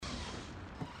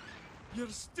You're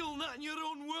still not in your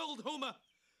own world, Homer.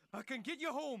 I can get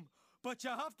you home, but you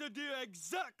have to do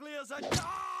exactly as I...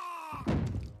 Ah!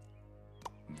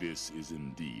 This is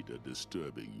indeed a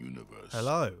disturbing universe.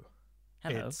 Hello.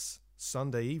 Hello. It's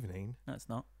Sunday evening, No, it's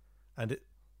not. and it.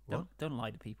 What? Don't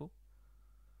lie to people.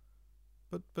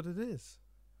 But it is.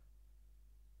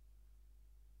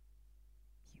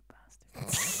 You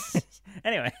bastard.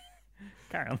 Anyway,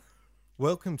 carry on.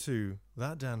 Welcome to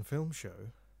That Dan Film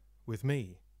Show with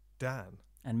me, Dan.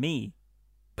 And me,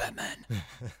 Batman.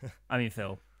 I mean,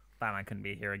 Phil. Batman couldn't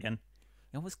be here again.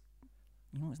 He always,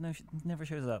 never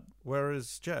shows up.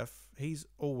 Whereas Jeff, he's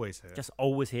always here. Just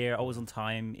always here, always on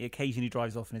time. He occasionally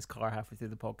drives off in his car halfway through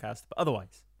the podcast, but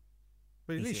otherwise,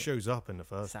 but at he's least here. shows up in the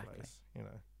first Exactly. place. You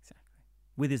know. exactly,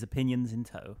 with his opinions in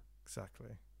tow. Exactly.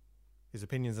 His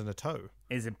opinions in a toe.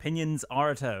 His opinions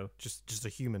are a toe. Just a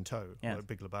human toe, Yes. like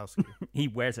Big Lebowski. He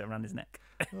wears it around his neck.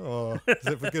 Oh, is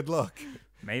it for good luck?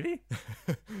 Maybe.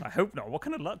 I hope not. What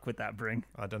kind of luck would that bring?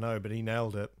 I don't know, but he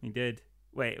nailed it. He did.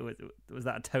 Wait, was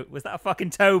that a toe? Was that a fucking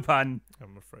toe pun?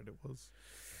 I'm afraid it was.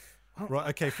 Right,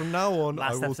 okay, from now on, I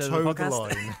Last will episode toe of the the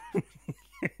podcast. line.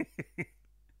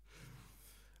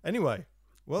 Anyway,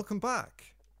 welcome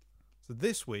back. So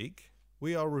this week,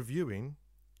 we are reviewing...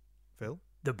 Phil?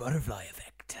 The butterfly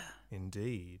effect.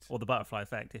 Indeed. Or the butterfly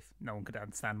effect, if no one could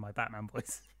understand my Batman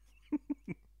voice.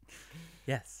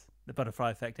 Yes, the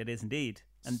butterfly effect it is indeed.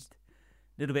 And a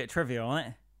little bit of trivia on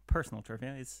it. Personal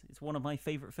trivia. It's one of my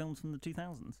favourite films from the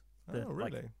 2000s. The, Oh,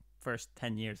 really? first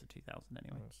 10 years of 2000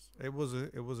 anyway. Yes. It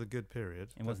was a good period.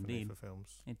 It was definitely, indeed. for films.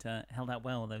 It held out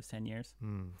well those 10 years.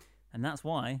 Hmm. And that's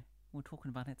why we're talking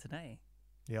about it today.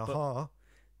 Yeah, But- aha.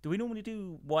 Do we normally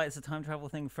do why it's a time travel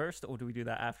thing first, or do we do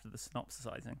that after the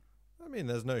synopsisizing? I mean,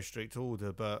 there's no strict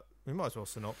order, but we might as well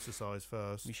synopsisize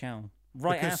first. We shall.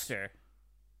 Right Because- after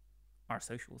our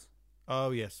socials. Oh,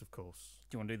 yes, of course.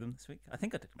 Do you want to do them this week? I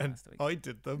think I did them And last week. I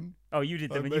did them. Oh, you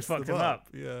did I them and you messed fucked them up.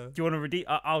 Yeah. Do you want to redeem?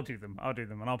 I'll do them.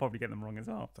 And I'll probably get them wrong as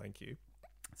well. Thank you.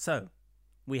 So,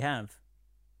 we have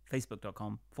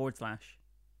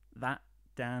facebook.com/That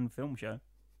Dan Film Show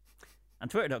and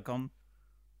twitter.com/Dan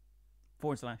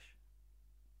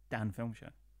Film Show.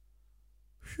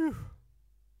 Phew.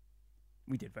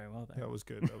 We did very well there. That was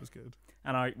good. That was good.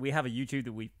 And we have a YouTube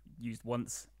that we've used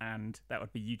once, and that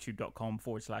would be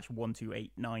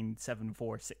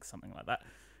youtube.com/1289746, something like that.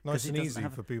 Nice it and doesn't easy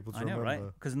have- for people to I know, remember.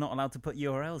 right? Because not allowed to put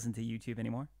URLs into YouTube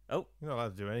anymore. Oh, You're not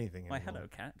allowed to do anything why, anymore. hello,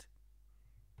 cat.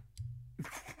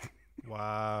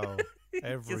 Wow.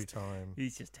 Every Just- time.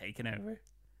 He's just taken over.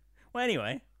 Well,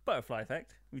 anyway, butterfly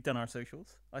effect. We've done our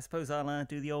socials. I suppose I'll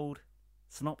do the old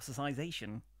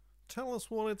synopsisization. Tell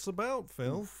us what it's about,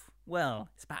 Phil. Oof. Well,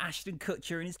 it's about Ashton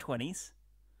Kutcher in his 20s,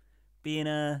 being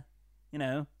a,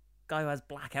 guy who has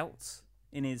blackouts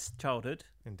in his childhood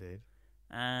Indeed.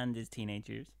 and his teenage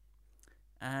years.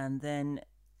 And then,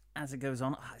 as it goes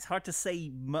on, it's hard to say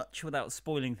much without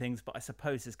spoiling things, but I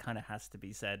suppose this kind of has to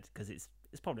be said, because it's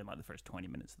probably like the first 20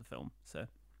 minutes of the film. So,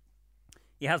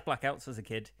 he has blackouts as a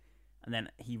kid, and then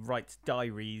he writes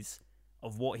diaries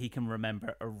of what he can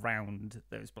remember around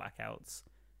those blackouts.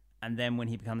 And then when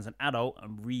he becomes an adult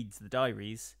and reads the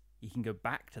diaries, he can go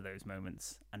back to those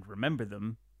moments and remember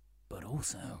them, but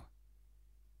also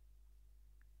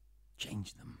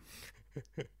change them.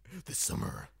 This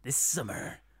summer. This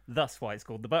summer. Thus why it's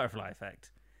called the butterfly effect.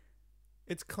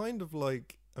 It's kind of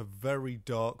like a very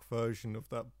dark version of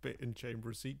that bit in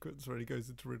Chamber of Secrets where he goes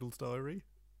into Riddle's diary.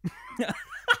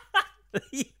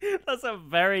 That's a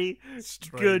very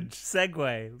Strange. good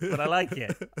segue, but I like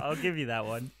it. I'll give you that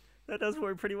one. That does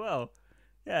work pretty well.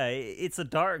 Yeah, it's a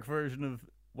dark version of...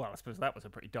 Well, I suppose that was a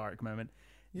pretty dark moment.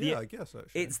 Yeah, I guess,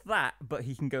 actually. It's that, but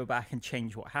he can go back and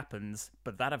change what happens.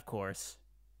 But that, of course,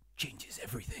 changes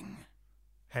everything.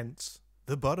 Hence,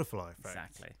 the butterfly effect.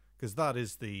 Exactly. Because that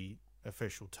is the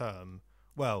official term.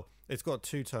 Well, it's got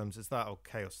two terms. It's that or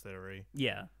chaos theory,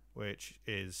 Yeah. which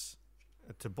is,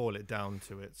 to boil it down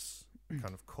to its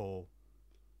kind of core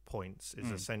points,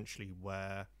 is essentially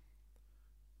where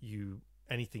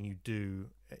anything you do,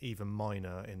 even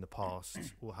minor in the past,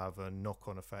 will have a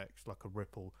knock-on effect, like a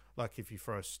ripple. Like if you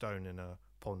throw a stone in a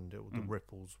pond, the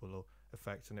ripples will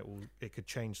affect, and it could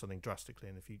change something drastically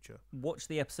in the future. Watch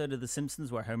the episode of The Simpsons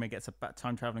where Homer gets a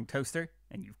time-traveling toaster,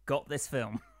 and you've got this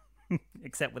film.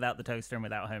 Except without the toaster and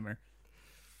without Homer.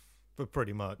 But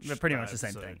pretty much. But pretty much that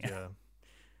the same episode, thing,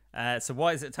 Yeah. So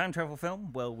why is it a time travel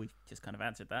film? Well, we've just kind of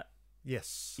answered that.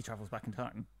 Yes. He travels back in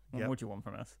time. What Yep. more do you want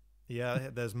from us? Yeah,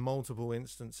 there's multiple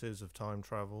instances of time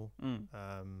travel. Mm.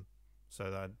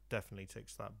 So that definitely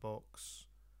ticks that box.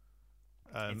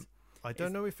 It's- I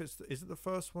don't know if is it the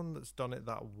first one that's done it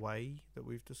that way that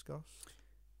we've discussed?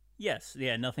 Yes,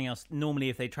 yeah, nothing else. Normally,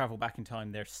 if they travel back in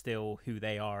time, they're still who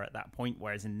they are at that point,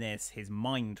 whereas in this, his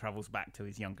mind travels back to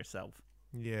his younger self.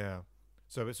 Yeah.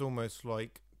 So it's almost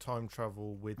like time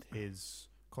travel with his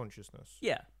consciousness.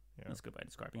 Yeah, Yeah. that's a good way of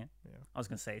describing it. Yeah. I was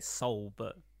going to say his soul,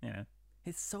 but,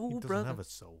 his soul, He doesn't brother. have a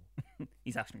soul.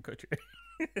 He's Ashton Kutcher.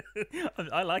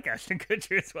 I like Ashton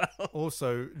Kutcher as well.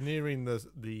 Also, nearing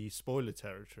the spoiler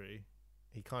territory,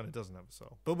 he kind of doesn't have a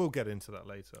soul. But we'll get into that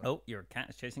later. Oh, your cat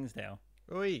is chasing his tail.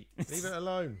 Oi, leave it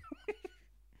alone.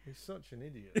 He's such an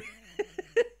idiot.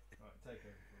 Right, take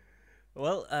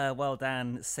over. Well,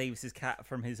 Dan saves his cat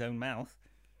from his own mouth.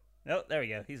 Oh, there we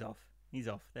go. He's off.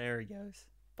 There he goes.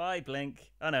 Bye,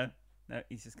 Blink. Oh, no,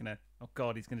 he's just going to... Oh,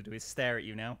 God, he's going to do his stare at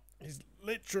you now. He's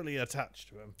literally attached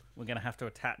to him. We're going to have to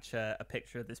attach a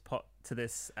picture of this to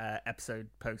this episode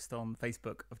post on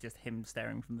Facebook of just him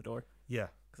staring from the door. Yeah,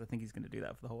 Because I think he's going to do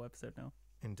that for the whole episode now.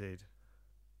 indeed.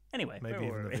 Anyway, Maybe where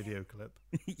even were a we? video clip.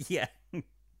 Yeah.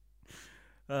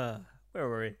 Where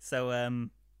were we? So,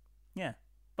 yeah,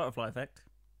 butterfly effect.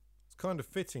 It's kind of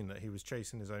fitting that he was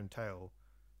chasing his own tail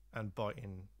and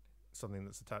biting something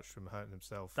that's attached to him, hurting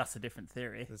himself. That's a different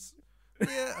theory.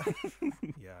 Yeah,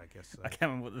 yeah, I guess so. I can't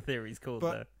remember what the theory's called,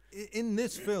 though. But in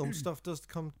this film, stuff does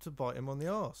come to bite him on the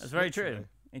arse. That's very literally. true.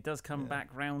 It does come back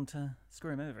round to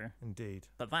screw him over. Indeed,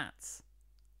 But that's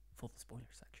for the spoiler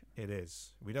section. it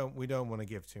is. We don't want to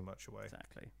give too much away.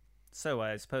 Exactly. So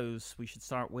I suppose we should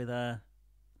start with a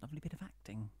lovely bit of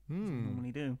acting, as we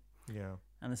normally do. Yeah,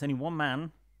 And there's only one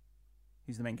man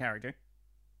who's the main character,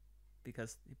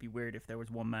 because it'd be weird if there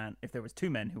was two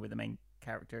men who were the main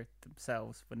character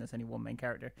themselves when there's only one main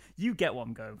character. You get what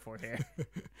I'm going for here.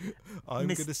 I'm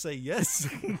going to say yes.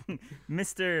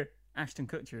 Mr. Ashton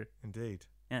Kutcher. Indeed.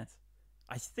 Yes.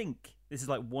 I think this is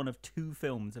like one of two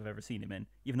films I've ever seen him in,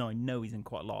 even though I know he's in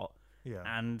quite a lot. Yeah.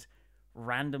 And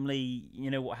randomly, you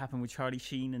know what happened with Charlie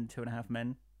Sheen and Two and a Half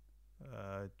Men?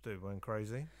 Dude went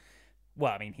crazy.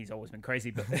 Well, I mean, he's always been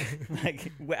crazy, but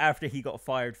like after he got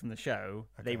fired from the show,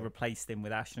 they Okay. replaced him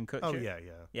with Ashton Kutcher. Oh, yeah.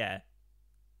 Yeah.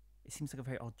 It seems like a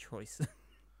very odd choice.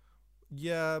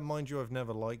 Yeah, mind you, I've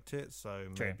never liked it, so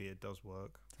True. maybe it does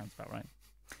work. Sounds about right.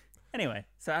 Anyway,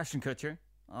 so Ashton Kutcher,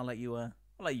 I'll let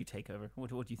you take over. What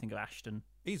do you think of Ashton?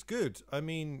 He's good. I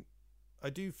mean, I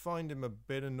do find him a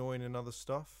bit annoying in other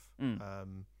stuff.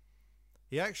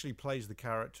 He actually plays the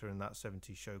character in that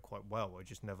 70s show quite well. I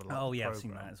just never liked Oh the yeah, program. I've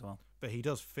seen that as well. But he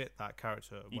does fit that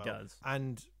character well. He does.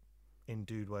 And in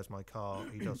Dude, Where's My Car,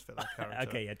 he does fit that character.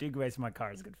 Okay, yeah, Dude Race My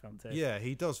Car is a good film too. Yeah,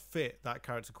 he does fit that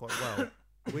character quite well,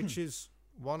 which is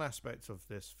one aspect of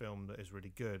this film that is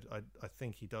really good. I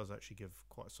think he does actually give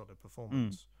quite a solid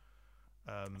performance.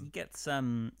 He gets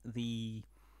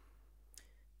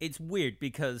It's weird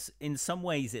because in some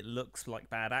ways it looks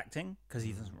like bad acting because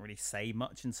he doesn't really say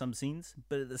much in some scenes,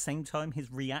 but at the same time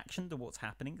his reaction to what's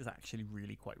happening is actually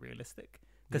really quite realistic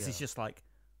because he's just like,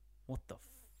 what the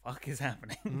fuck is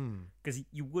happening? Because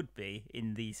you would be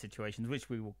in these situations, which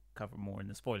we will cover more in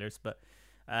the spoilers, but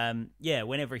yeah,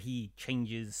 whenever he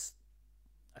changes,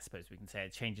 I suppose we can say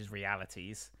it changes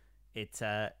realities,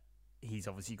 he's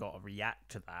obviously got to react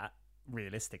to that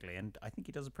realistically, and I think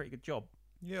he does a pretty good job.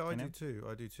 Yeah, I do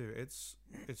too. It's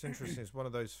interesting. It's one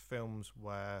of those films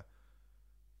where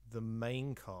the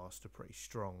main cast are pretty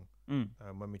strong.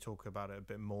 When we talk about it a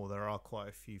bit more, there are quite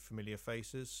a few familiar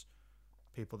faces,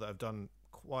 people that have done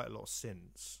quite a lot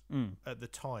since. At the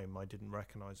time, I didn't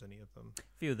recognise any of them. A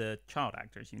few of the child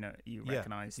actors, you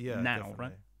recognise now, definitely.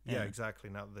 right? Yeah, exactly.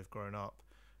 Now that they've grown up,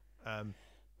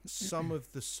 some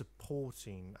of the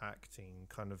supporting acting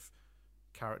kind of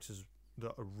characters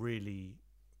that are really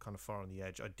kind of far on the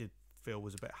edge, I did feel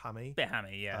was a bit hammy.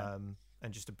 Yeah.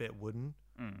 And just a bit wooden.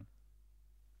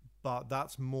 But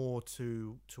that's more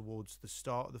towards the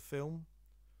start of the film,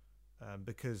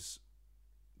 because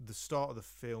the start of the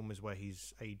film is where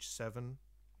he's age 7,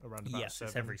 around about yes, 7.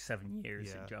 it's every 7 years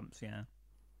Yeah. it jumps, yeah.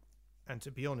 And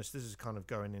to be honest, this is kind of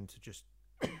going into just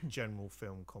general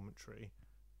film commentary,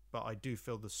 but I do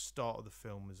feel the start of the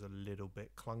film is a little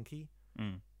bit clunky.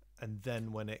 And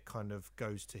then when it kind of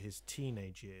goes to his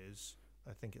teenage years,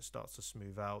 I think it starts to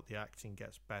smooth out. The acting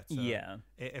gets better. Yeah.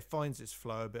 It finds its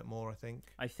flow a bit more, I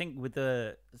think. I think with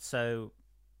so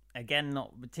again,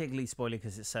 not particularly spoiler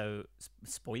because it's so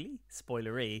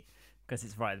spoilery because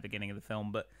it's right at the beginning of the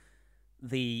film, but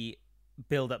the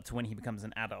build up to when he becomes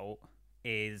an adult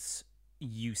is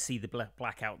you see the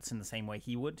blackouts in the same way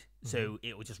he would. So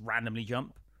it will just randomly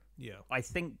jump. Yeah. I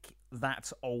think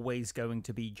that's always going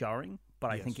to be jarring,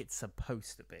 but I Yes. think it's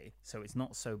supposed to be. So it's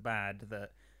not so bad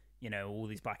that, all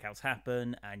these blackouts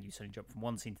happen and you suddenly jump from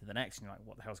one scene to the next and you're like,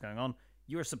 what the hell's going on?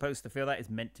 You're supposed to feel that. It's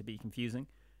meant to be confusing.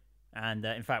 And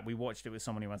in fact, we watched it with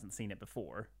someone who hasn't seen it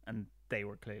before, and they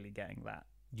were clearly getting that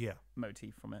Yeah.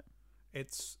 motif from it.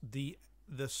 It's the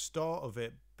start of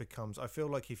it becomes. I feel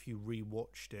like if you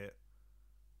rewatched it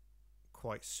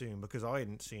quite soon, because I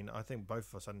hadn't seen. I think both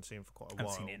of us hadn't seen it for quite a I've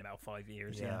while. seen it in about 5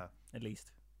 years, yeah, Yeah. at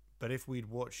least. But if we'd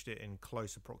watched it in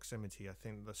closer proximity, I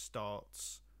think the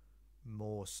start's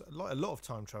more like a lot of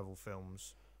time travel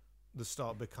films. The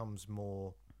start becomes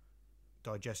more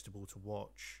digestible to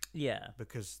watch Yeah.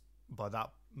 because by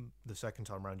that the second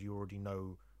time around you already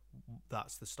know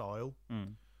that's the style.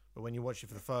 But when you watch it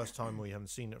for the first time or you haven't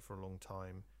seen it for a long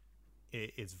time,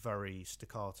 it's very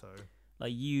staccato.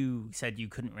 Like you said, you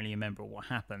couldn't really remember what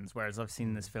happens, whereas I've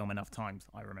seen this film enough times,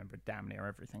 I remember damn near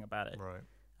everything about it. Right.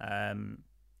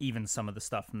 Even some of the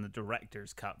stuff from the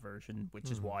director's cut version,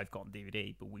 which is what I've got on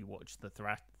DVD, but we watched the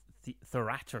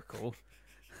theatrical.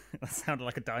 That sounded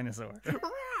like a dinosaur.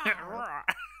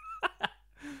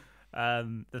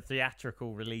 The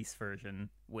theatrical release version,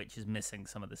 which is missing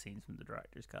some of the scenes from the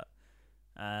director's cut.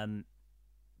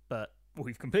 But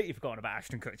we've completely forgotten about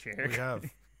Ashton Kutcher here. We have.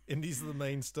 Indy's the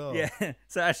main star. Yeah,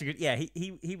 so Ashton, yeah,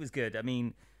 he was good. I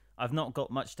mean, I've not got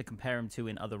much to compare him to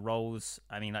in other roles.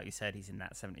 I mean, like you said, he's in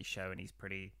That 70s Show, and he's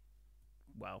pretty,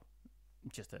 well,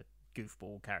 just a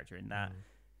goofball character in that.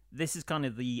 This is kind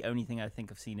of the only thing I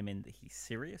think I've seen him in that he's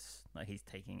serious. Like, he's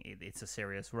taking it, it's a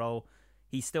serious role.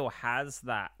 He still has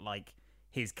that, like,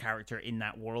 his character in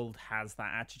that world has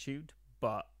that attitude,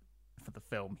 but for the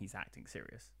film, he's acting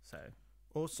serious. So,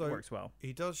 Also, it works well.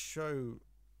 He does show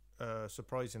a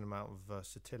surprising amount of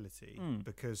versatility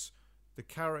because the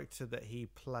character that he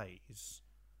plays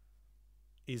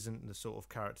isn't the sort of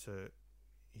character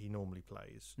he normally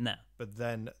plays. No. But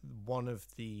then one of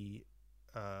the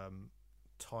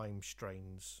time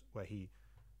strains where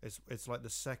it's like the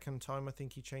second time I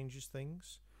think he changes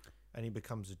things and he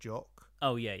becomes a jock.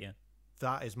 Oh, yeah.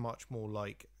 That is much more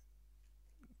like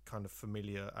kind of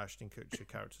familiar Ashton Kutcher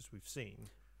characters we've seen.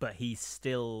 But he's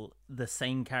still the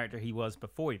same character he was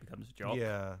before he becomes a jock.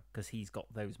 Yeah. Because he's got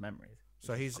those memories.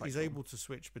 So he's cool. able to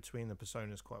switch between the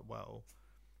personas quite well.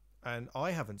 And I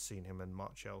haven't seen him in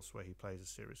much else where he plays a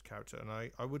serious character, and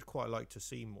I would quite like to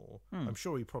see more. I'm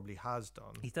sure he probably has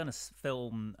done. He's done a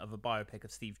film of a biopic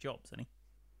of Steve Jobs, hasn't he?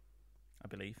 I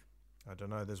believe. I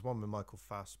don't know. There's one with Michael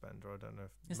Fassbender. I don't know.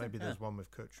 Maybe there's one with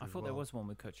Kutcher. I thought there was one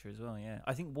with Kutcher as well, yeah.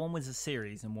 I think one was a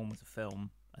series and one was a film.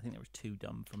 I think there was two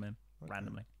done from him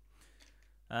randomly.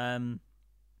 I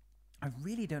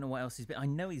really don't know what else he's been. I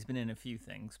know he's been in a few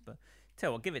things, but tell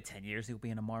you what, give it 10 years, he'll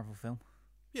be in a Marvel film.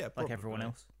 Yeah, probably. Like everyone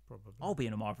else. Probably. I'll be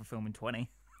in a Marvel film in 20.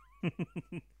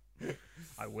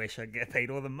 I wish I'd get paid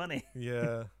all the money.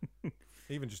 Yeah.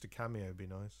 Even just a cameo would be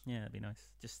nice. Yeah, it'd be nice.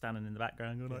 Just standing in the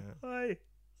background going like, Yeah. "Hi,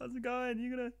 how's it going?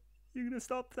 You gonna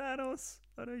stop Thanos?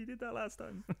 I know you did that last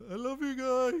time. I love you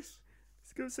guys.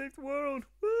 Let's go save the world.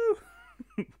 Woo!"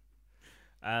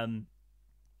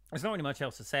 There's not really much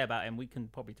else to say about him. We can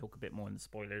probably talk a bit more in the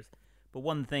spoilers. But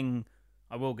one thing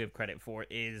I will give credit for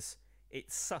is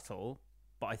it's subtle,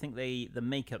 but I think the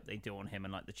makeup they do on him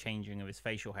and like the changing of his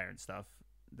facial hair and stuff,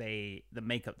 the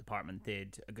makeup department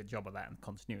did a good job of that and the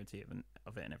continuity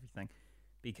of it and everything,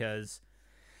 because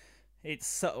it's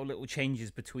subtle little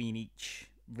changes between each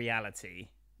reality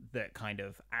that kind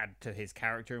of add to his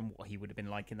character and what he would have been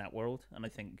like in that world. And I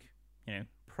think,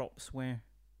 props where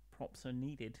props are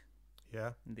needed.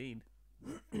 Yeah. Indeed.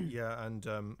 Yeah,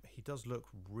 and he does look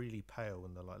really pale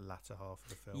in the latter half of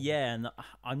the film. Yeah, and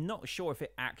I'm not sure if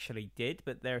it actually did,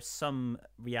 but there's some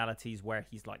realities where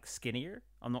he's like skinnier.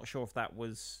 I'm not sure if that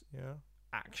was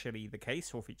actually the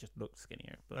case or if he just looked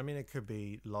skinnier. But I mean, it could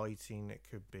be lighting, it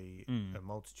could be a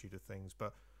multitude of things,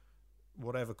 but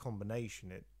whatever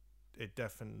combination, it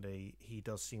definitely, he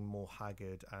does seem more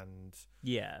haggard and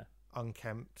yeah,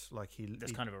 unkempt. Like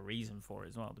there's kind of a reason for it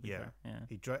as well. To be fair.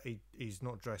 Yeah, he's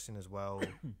not dressing as well.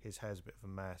 His hair's a bit of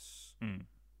a mess.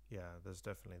 Yeah, there's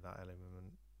definitely that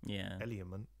element. Yeah,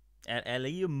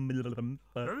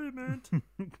 Element.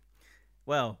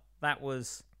 Well, that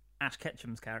was Ash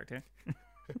Ketchum's character.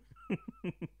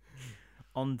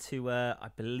 On to I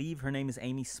believe her name is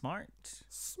Amy Smart.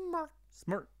 Smart.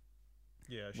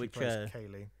 Yeah, she Which, plays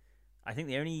Kaylee. I think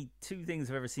the only two things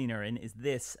I've ever seen her in is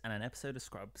this and an episode of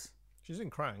Scrubs. She's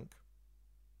in Crank.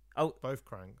 Oh, both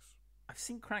Cranks. I've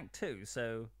seen Crank too,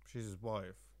 so She's his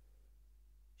wife.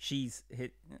 she's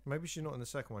hit. Maybe she's not in the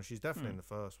second one. She's definitely in the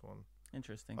first one.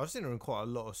 Interesting. I've seen her in quite a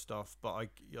lot of stuff, but I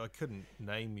couldn't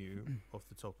name you off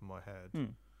the top of my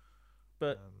head.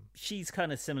 But she's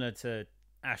kind of similar to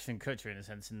Ashton Kutcher in a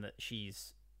sense in that she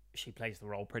plays the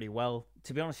role pretty well.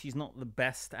 To be honest, she's not the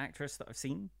best actress that I've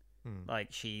seen. Like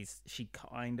she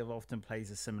kind of often plays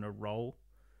a similar role.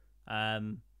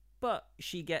 but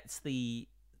she gets the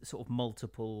sort of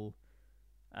multiple,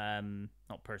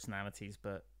 not personalities,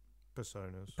 but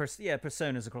Personas.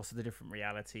 personas across the different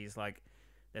realities. Like,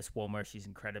 there's one where she's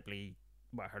incredibly,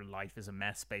 well, her life is a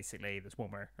mess, basically. There's one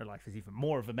where her life is even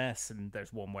more of a mess, and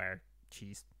there's one where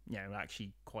she's,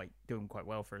 actually doing quite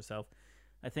well for herself.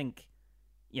 I think,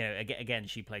 again,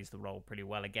 she plays the role pretty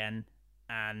well again,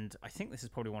 and I think this is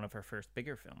probably one of her first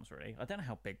bigger films, really. I don't know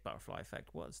how big Butterfly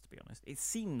Effect was, to be honest. It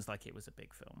seems like it was a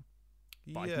big film,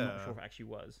 but I'm not sure if it actually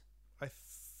was. I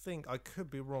think I could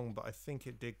be wrong, but I think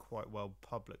it did quite well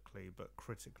publicly, but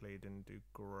critically it didn't do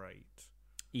great.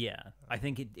 Yeah, I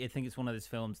think it's one of those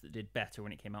films that did better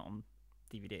when it came out on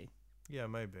DVD. Yeah,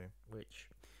 maybe.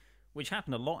 Which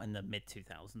happened a lot in the mid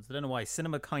 2000s. I don't know why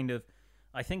cinema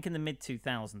I think in the mid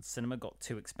 2000s cinema got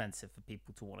too expensive for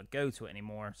people to want to go to it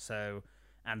anymore. So,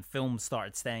 and films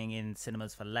started staying in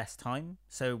cinemas for less time.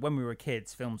 So when we were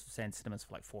kids, films would stay in cinemas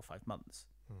for like 4 or 5 months.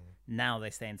 Now they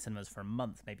stay in cinemas for a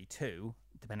month, maybe 2,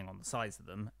 depending on the size of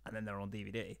them, and then they're on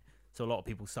DVD. So a lot of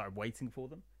people started waiting for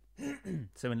them.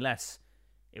 So unless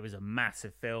it was a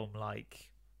massive film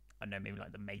like, I don't know, maybe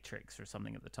like The Matrix or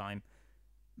something at the time,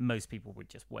 most people would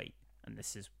just wait. And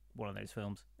this is one of those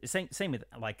films. Same with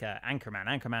like Anchorman.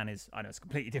 Anchorman is, I know it's a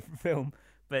completely different film,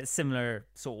 but similar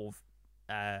sort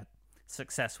of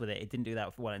success with it. It didn't do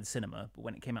that well in cinema, but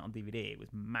when it came out on DVD, it was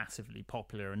massively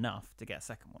popular enough to get a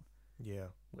second one. Yeah.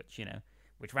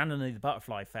 Which randomly, The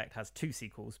Butterfly Effect has 2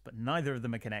 sequels, but neither of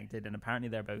them are connected, and apparently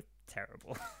they're both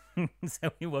terrible.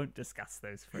 So we won't discuss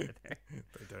those further.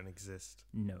 They don't exist.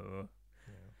 No.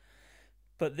 Yeah.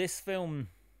 But this film,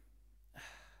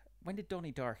 when did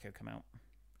Donnie Darko come out?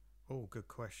 Oh, good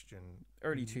question.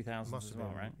 Early 2000s Must as have well,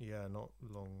 been, right? Yeah, not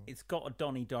long. It's got a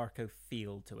Donnie Darko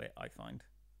feel to it, I find.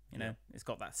 It's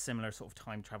got that similar sort of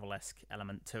time travel-esque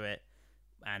element to it,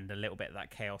 and a little bit of that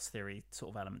chaos theory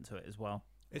sort of element to it as well.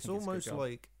 It's almost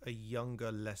like a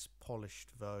younger, less polished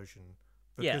version.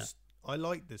 Because I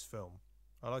like this film.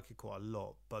 I like it quite a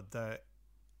lot, but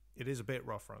it is a bit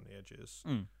rough around the edges.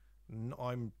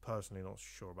 I'm personally not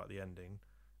sure about the ending.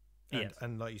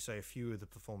 And like you say, a few of the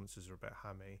performances are a bit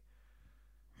hammy.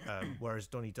 Whereas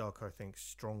Donnie Darko, I think, is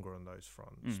stronger on those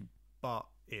fronts. But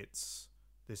this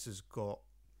has got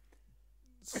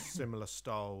similar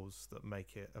styles that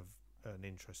make it an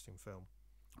interesting film.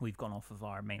 We've gone off of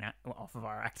our off of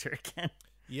our actor again.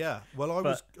 Yeah, well,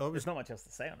 there's not much else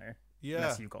to say on her. Yeah,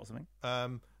 unless you've got something.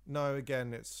 No,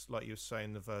 again, it's like you were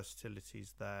saying, the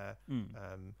versatility's there.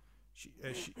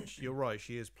 You're right.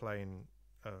 She is playing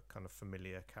a kind of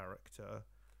familiar character,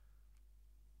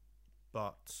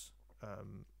 but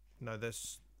no,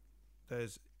 that's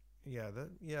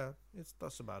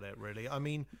about it, really. I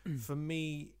mean, for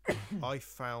me, I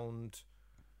found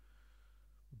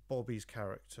Lenny's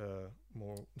character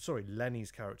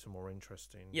more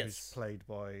interesting. Yes. Who's played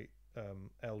by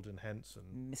Eldon Henson,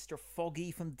 Mr.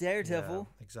 Foggy from Daredevil.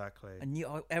 Yeah, exactly.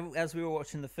 And as we were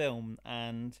watching the film,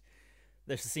 and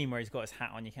there's a scene where he's got his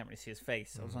hat on, you can't really see his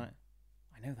face. I was like,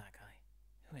 I know that guy.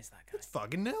 Who is that guy? It's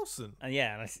fucking Nelson. And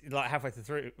like halfway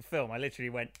through the film, I literally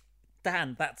went,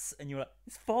 Dan, and you were like,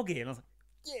 it's Foggy. And I was like,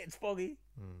 yeah, it's Foggy.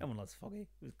 Everyone loves Foggy.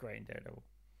 It was great in Daredevil.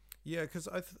 Yeah, because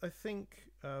I think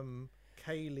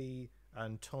Kaylee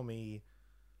and Tommy,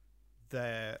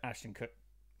 they're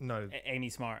Amy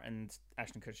Smart and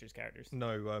Ashton Kutcher's characters.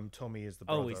 No, Tommy is the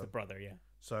brother. Oh, he's the brother, yeah.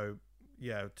 So,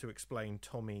 yeah, to explain,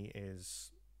 Tommy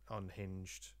is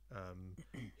unhinged.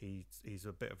 He's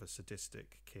a bit of a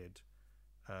sadistic kid.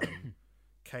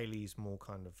 Kaylee's more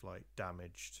kind of like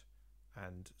damaged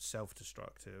and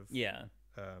self-destructive. Yeah.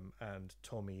 And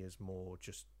Tommy is more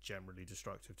just generally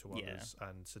destructive to others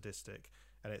and sadistic,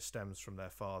 and it stems from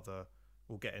their father.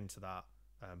 We'll get into that,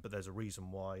 but there's a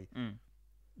reason why.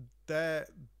 They're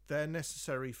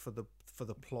necessary for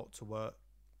the plot to work.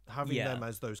 Having them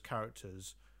as those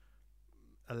characters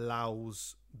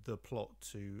allows the plot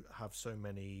to have so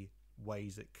many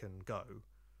ways it can go,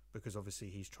 because obviously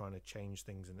he's trying to change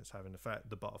things and it's having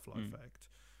the butterfly effect.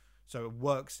 So it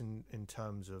works in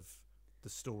terms of the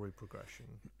story progression,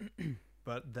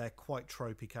 but they're quite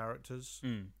tropey characters.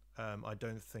 I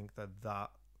don't think that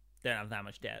don't have that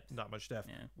much depth.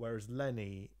 Yeah. Whereas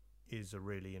Lenny is a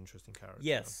really interesting character.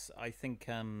 Yes, I think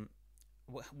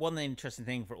one interesting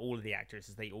thing for all of the actors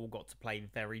is they all got to play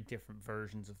very different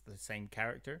versions of the same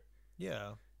character.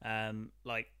 Yeah.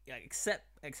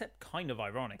 Except kind of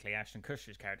ironically, Ashton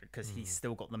Kutcher's character, because he's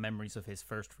still got the memories of his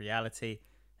first reality,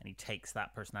 and he takes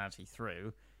that personality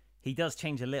through. He does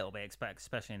change a little bit,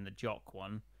 especially in the jock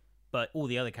one, but all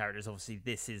the other characters, obviously,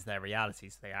 this is their reality,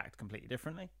 so they act completely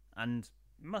differently. And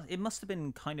it must have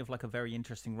been kind of like a very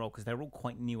interesting role, because they're all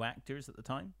quite new actors at the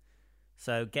time.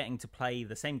 So getting to play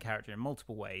the same character in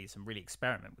multiple ways and really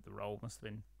experiment with the role must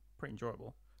have been pretty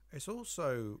enjoyable. It's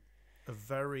also a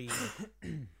very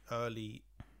early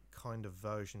kind of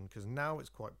version, because now it's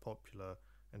quite popular,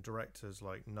 and directors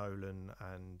like Nolan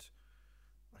and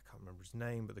I can't remember his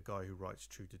name, but the guy who writes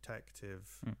True Detective,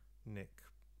 Nick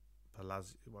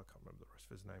Palazzi, well, I can't remember the rest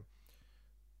of his name.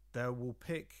 They will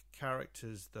pick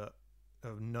characters that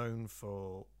are known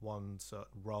for one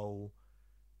certain role,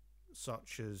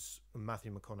 such as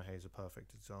Matthew McConaughey is a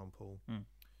perfect example.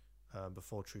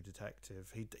 Before True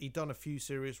Detective, he'd done a few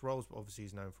serious roles, but obviously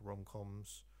he's known for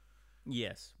rom-coms.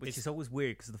 Yes, which is always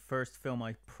weird because the first film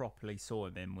I properly saw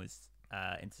him in was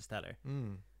Interstellar.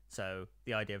 So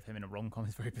the idea of him in a rom-com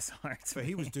is very bizarre. But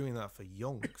he was doing that for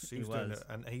yonks. He was doing was. it,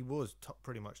 and he was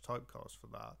pretty much typecast for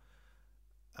that.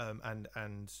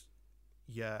 And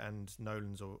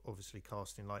Nolan's obviously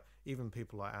casting, like, even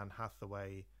people like Anne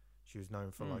Hathaway. She was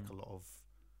known for like a lot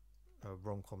of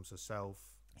rom-coms herself.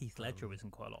 Heath Ledger was in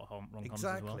quite a lot of rom-coms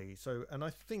Exactly. as well. So, and I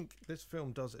think this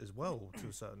film does it as well to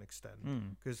a certain extent,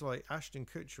 because like Ashton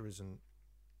Kutcher isn't,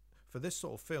 for this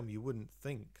sort of film, you wouldn't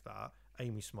think that.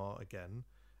 Amy Smart again,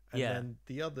 and then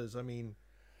the others. I mean,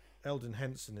 Eldon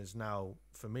Henson is now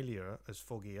familiar as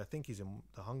Foggy. I think he's in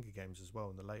the Hunger Games as well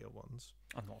in the later ones.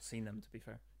 I've not seen them, to be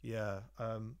fair. Yeah,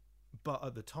 but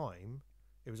at the time,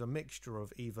 it was a mixture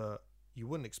of either you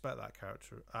wouldn't expect that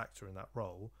actor in that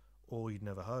role, or you'd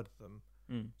never heard of them.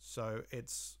 So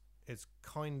it's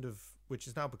kind of, which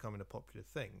is now becoming a popular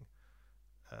thing,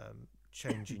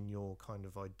 changing your kind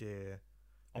of idea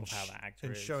Of how that actor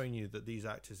and is. showing you that these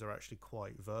actors are actually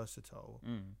quite versatile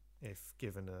if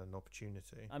given an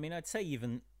opportunity. I mean, I'd say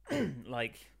even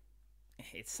like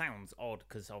it sounds odd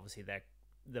because obviously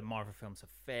the Marvel films are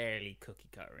fairly cookie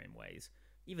cutter in ways.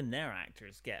 Even their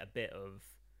actors get a bit of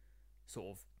sort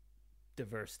of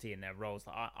diversity in their roles.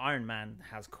 Like Iron Man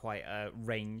has quite a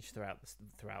range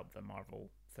throughout the Marvel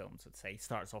films. I'd say he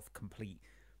starts off complete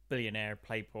billionaire,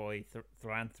 playboy,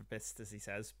 philanthropist, as he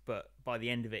says, but by the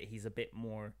end of it, he's a bit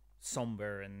more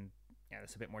somber and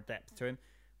there's a bit more depth to him,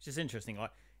 which is interesting.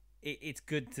 Like it's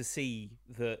good to see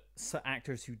that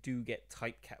actors who do get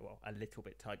typecast, well, a little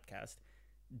bit typecast,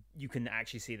 you can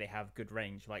actually see they have good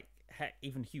range. Like heck,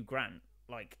 even Hugh Grant,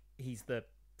 like he's the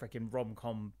freaking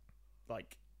rom-com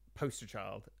like poster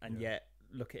child, and yet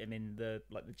look at him in the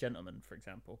Gentleman, for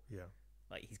example. Yeah,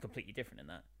 like he's completely different in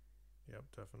that. Yep,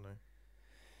 definitely.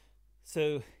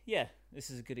 So yeah, this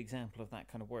is a good example of that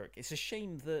kind of work. It's a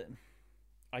shame that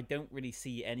I don't really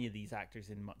see any of these actors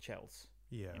in much else.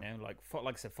 Yeah, you know, like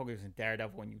I said, Foggy was in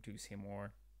Daredevil, and you do see him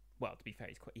more. Well, to be fair,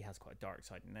 he has quite a dark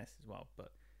side in this as well.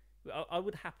 But I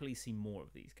would happily see more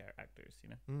of these actors. You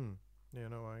know. Yeah,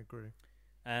 no, I agree.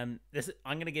 I'm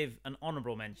going to give an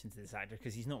honourable mention to this actor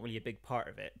because he's not really a big part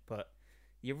of it, but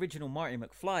the original Marty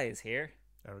McFly is here.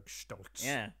 Eric Stoltz.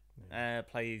 Yeah.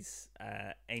 Plays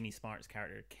Amy Smart's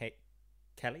character,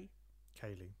 Kaylee.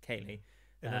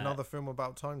 In another film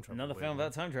about time travel. Another film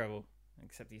about time travel,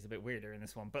 except he's a bit weirder in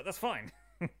this one, but that's fine.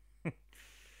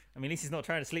 I mean, at least he's not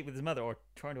trying to sleep with his mother or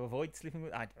trying to avoid sleeping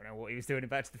with... I don't know what he was doing in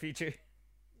Back to the Future.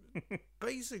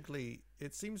 Basically,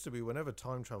 it seems to be whenever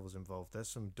time travel's involved, there's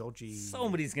some dodgy...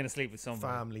 Somebody's going to sleep with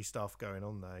somebody. Family stuff going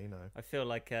on there, you know. I feel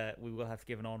like we will have to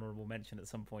give an honourable mention at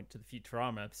some point to the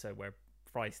Futurama episode where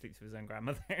Fry sleeps with his own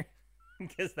grandmother.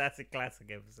 Because that's a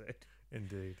classic episode.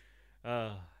 Indeed.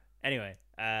 Anyway,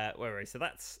 where were we? So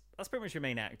that's pretty much your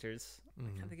main actors.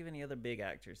 I can't think of any other big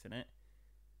actors in it.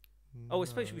 Oh,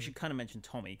 especially we should kind of mention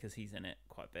Tommy because he's in it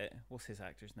quite a bit. What's his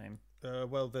actor's name?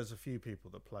 Well, there's a few people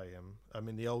that play him. I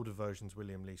mean, the older version's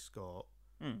William Lee Scott,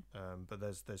 but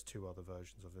there's two other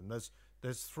versions of him.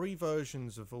 There's three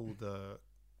versions of all the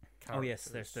characters. Oh yes,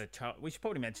 there's the child. We should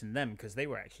probably mention them because they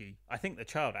were actually. I think the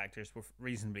child actors were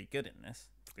reasonably good in this.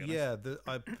 To be honest.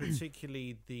 Yeah,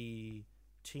 particularly the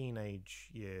teenage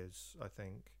years, I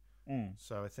think.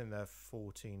 So I think they're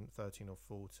 13 or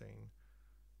 14,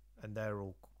 and they're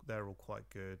all quite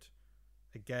good.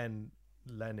 Again,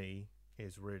 Lenny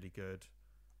is really good.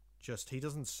 Just he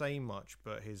doesn't say much,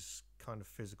 but his kind of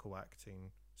physical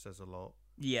acting says a lot.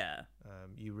 Yeah.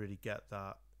 You really get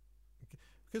that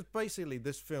because basically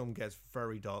this film gets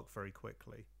very dark very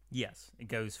quickly. Yes, it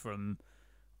goes from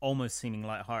almost seeming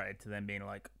lighthearted to then being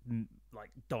like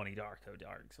Donnie Darko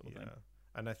dark sort of thing.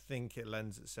 And I think it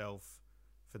lends itself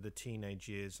for the teenage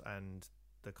years and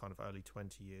the kind of early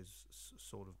 20 years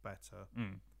sort of better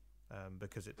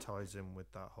because it ties in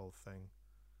with that whole thing.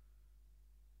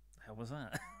 How was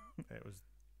that? It was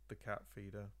the cat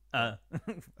feeder.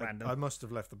 Random. I must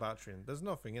have left the battery in. There's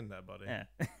nothing in there, buddy. Yeah.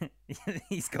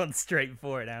 He's gone straight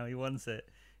for it now. He wants it.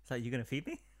 It's like, you going to feed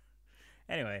me?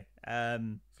 Anyway.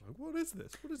 It's Like, what is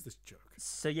this? What is this joke?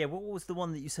 So yeah, what was the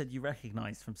one that you said you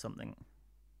recognised from something?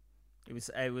 It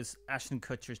was Ashton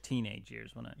Kutcher's teenage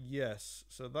years, wasn't it? Yes.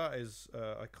 So that is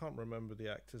I can't remember the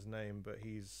actor's name, but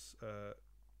he's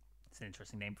It's an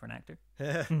interesting name for an actor.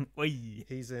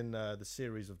 he's in the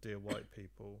series of Dear White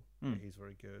People. He's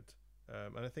very good,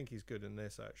 and I think he's good in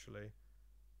this actually.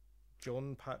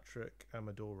 John Patrick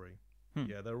Amadori.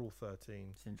 Yeah, they're all 13.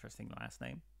 It's an interesting last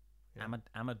name. Yeah.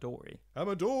 Amadori.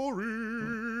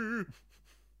 Amadori.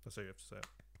 That's how you have to say it.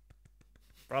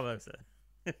 Bravo, sir.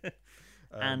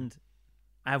 And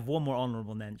I have one more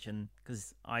honourable mention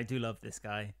because I do love this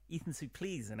guy. Ethan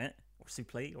Suplee's in it, or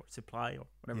Suplee, or Supply, or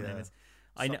whatever his name is.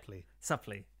 I know.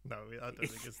 Suplee. No, I don't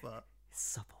think it's that. It's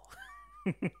supple.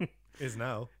 Is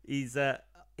now.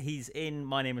 He's in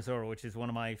My Name Is Earl, which is one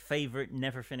of my favourite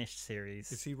never finished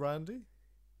series. Is he Randy?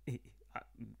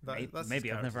 That's Maybe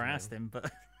his I've never character's asked him,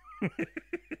 but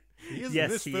He is yes,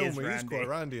 in this he film. is He is Randy. quite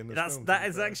Randy in this film. That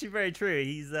is actually very true.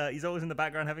 He's always in the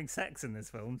background having sex in this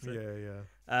film. So.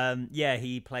 Yeah.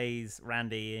 He plays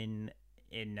Randy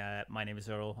in My Name Is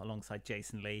Earl alongside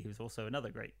Jason Lee, who's also another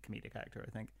great comedic actor,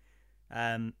 I think.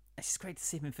 It's just great to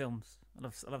see him in films. I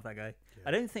love that guy. Yeah.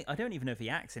 I don't even know if he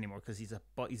acts anymore because he's a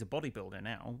bodybuilder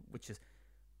now, which is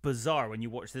bizarre when you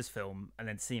watch this film and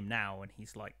then see him now and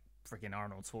he's like freaking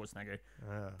Arnold Schwarzenegger.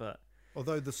 Yeah. But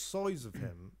although the size of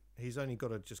him, he's only got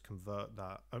to just convert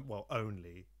that. Well,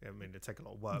 only. I mean, it'd take a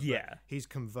lot of work. Yeah. But he's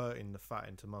converting the fat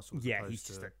into muscle. Yeah, he's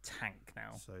just a tank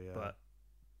now. So yeah. But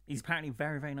he's apparently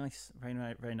very, very nice,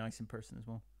 very nice in person as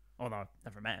well. Although I've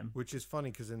never met him. Which is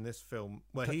funny because in this film,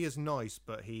 he is nice,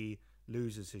 but he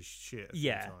loses his shit a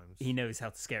few times. He knows how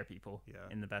to scare people Yeah.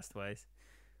 in the best ways.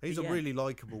 He's a really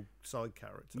likable side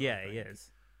character. Yeah, he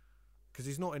is. Because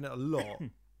he's not in it a lot,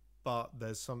 but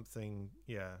there's something,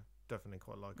 definitely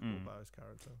quite likable about his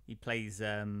character. He plays,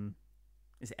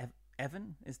 is it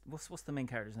Evan? What's the main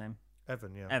character's name?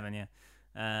 Evan, yeah. Evan, yeah.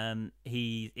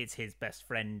 It's his best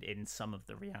friend in some of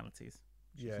the realities.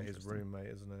 Yeah, his roommate,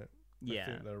 isn't it? Yeah. I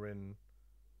think they're in,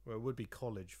 well, it would be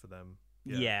college for them.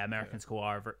 Yeah, American school.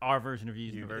 Our version of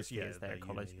university is their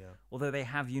college. Although they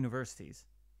have universities,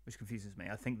 which confuses me.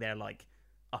 I think they're like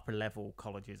upper level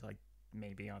colleges. I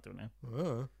don't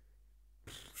know.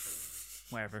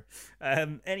 Whatever.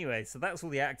 Anyway, so that's all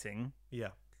the acting. Yeah.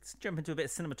 Let's jump into a bit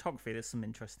of cinematography. There's some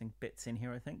interesting bits in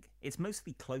here, I think. It's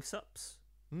mostly close-ups,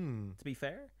 to be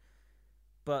fair.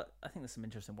 But I think there's some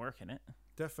interesting work in it.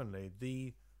 Definitely.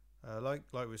 The like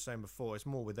we were saying before, it's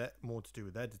more to do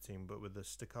with editing, but with the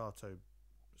staccato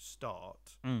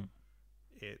start,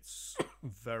 it's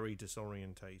very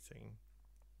disorientating.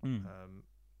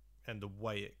 And the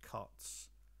way it cuts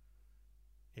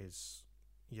is,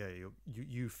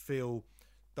 you feel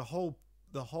the whole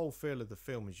feel of the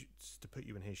film is to put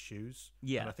you in his shoes.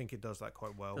 Yeah, and I think it does that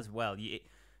quite well. As well,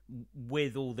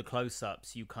 with all the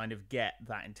close-ups, you kind of get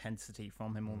that intensity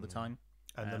from him all the time.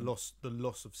 And the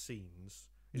loss of scenes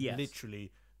is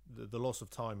literally the loss of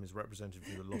time is represented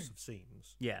through the loss of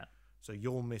scenes. Yeah. So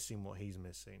you're missing what he's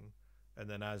missing, and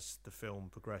then as the film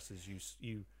progresses,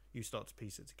 you start to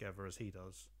piece it together as he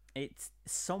does. It's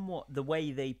somewhat the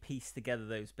way they piece together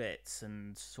those bits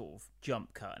and sort of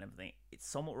jump cut and everything. It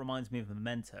somewhat reminds me of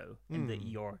Memento in that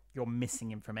you're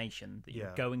missing information that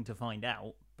you're going to find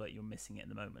out, but you're missing it at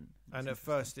the moment. And at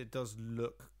first, it does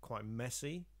look quite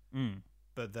messy,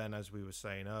 but then, as we were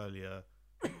saying earlier,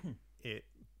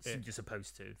 you're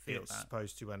supposed to feel it's that.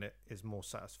 supposed to, and it is more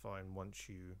satisfying once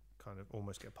you kind of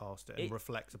almost get past it and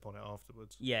reflect upon it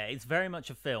afterwards. Yeah, it's very much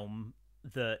a film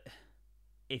that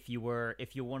if you're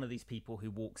one of these people who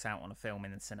walks out on a film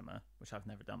in the cinema, which I've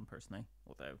never done personally,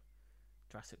 although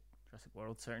Jurassic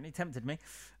World certainly tempted me.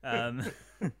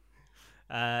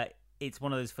 It's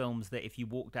one of those films that if you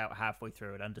walked out halfway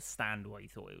through, I'd understand why you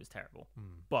thought it was terrible.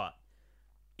 But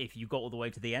if you got all the way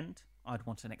to the end, I'd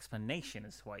want an explanation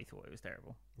as to why you thought it was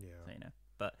terrible. Yeah. So,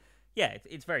 but yeah,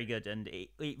 it's very good, and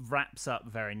it wraps up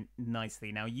very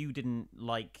nicely. Now, you didn't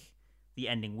like the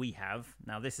ending we have.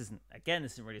 Now, this isn't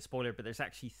really a spoiler, but there's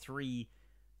actually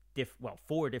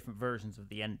four different versions of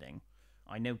the ending.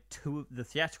 I know the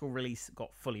theatrical release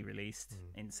got fully released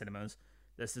in cinemas.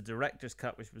 There's the director's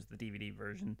cut, which was the DVD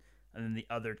version, and then the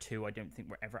other two I don't think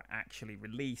were ever actually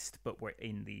released, but were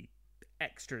in the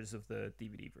extras of the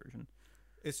DVD version.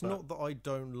 It's not that I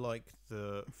don't like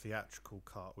the theatrical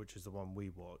cut, which is the one we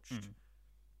watched.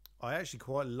 I actually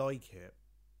quite like it,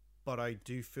 but I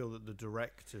do feel that the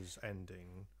director's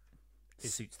ending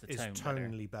suits the is tone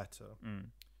tonally better.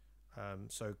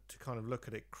 So to kind of look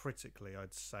at it critically,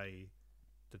 I'd say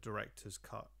the director's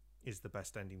cut is the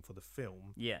best ending for the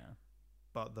film. Yeah.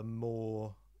 But the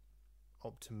more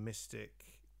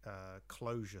optimistic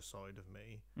closure side of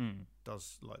me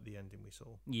does like the ending we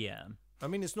saw. Yeah. I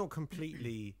mean, it's not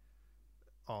completely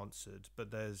answered,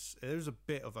 but there's a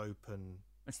bit of open.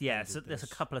 Yeah, so there's a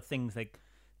couple of things they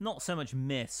not so much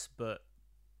miss, but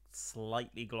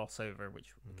slightly gloss over, which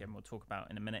again we'll talk about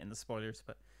in a minute in the spoilers.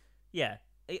 But yeah,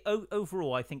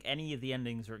 overall, I think any of the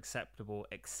endings are acceptable,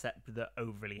 except the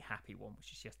overly happy one,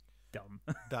 which is just dumb.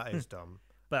 That is dumb.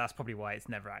 But that's probably why it's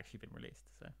never actually been released.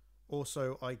 So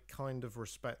also, I kind of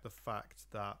respect the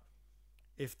fact that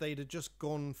if they'd have just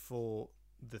gone for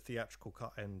the theatrical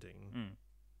cut ending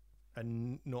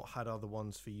and not had other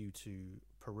ones for you to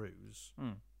peruse,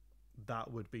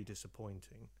 that would be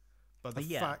disappointing. But the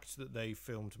fact that they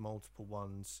filmed multiple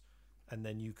ones and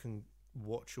then you can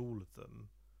watch all of them,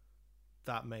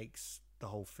 that makes the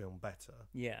whole film better.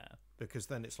 Yeah. Because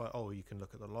then it's like, oh, you can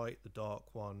look at the light, the dark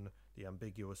one, the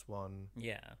ambiguous one.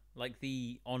 Yeah. Like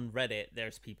on Reddit,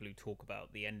 there's people who talk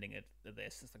about the ending of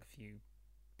this. There's like a few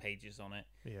pages on it.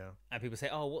 Yeah. And people say,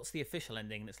 oh, what's the official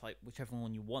ending? And it's like, whichever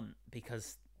one you want,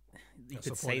 because you That's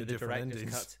could the say point of the different director's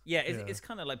endings. cut. Yeah, it's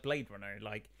kind of like Blade Runner.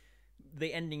 Like,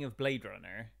 the ending of Blade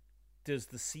Runner, does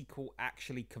the sequel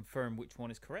actually confirm which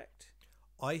one is correct?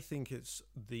 I think it's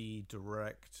the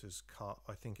director's cut.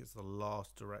 I think it's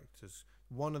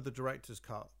one of the director's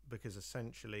cut, because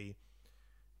essentially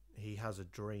he has a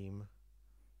dream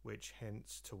which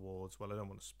hints towards, well, I don't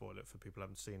want to spoil it for people who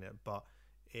haven't seen it, but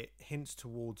it hints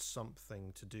towards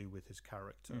something to do with his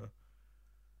character,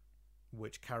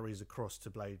 which carries across to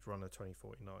Blade Runner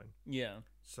 2049. Yeah.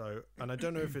 So, and I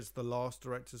don't know if it's the last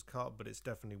director's cut, but it's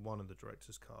definitely one of the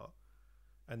director's cut.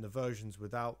 And the versions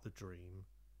without the dream,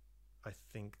 I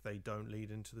think they don't lead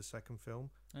into the second film,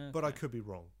 but I could be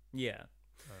wrong. Yeah.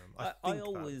 I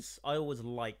always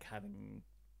like having,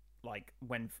 like,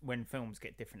 when films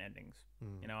get different endings.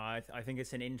 You know, I think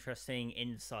it's an interesting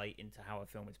insight into how a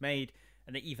film is made,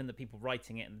 and that even the people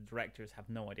writing it and the directors have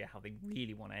no idea how they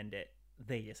really want to end it.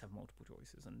 They just have multiple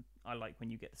choices, and I like when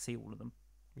you get to see all of them.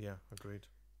 Yeah, agreed.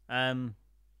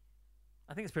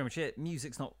 I think that's pretty much it.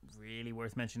 Music's not really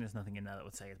worth mentioning. There's nothing in there that I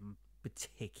would say is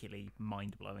particularly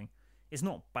mind-blowing. It's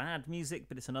not bad music,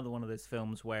 but it's another one of those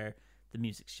films where the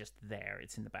music's just there.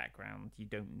 It's in the background. You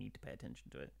don't need to pay attention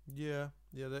to it. Yeah,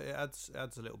 it adds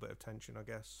a little bit of tension, I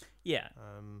guess. Yeah.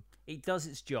 It does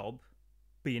its job,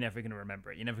 but you're never going to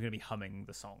remember it. You're never going to be humming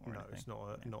the song or anything. It's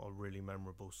not a really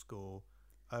memorable score.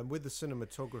 With the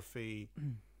cinematography,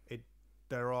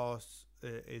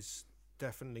 is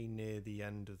definitely near the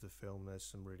end of the film. There's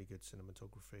some really good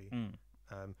cinematography.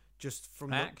 Just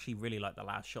from I actually really like the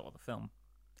last shot of the film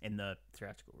in the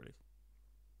theatrical release.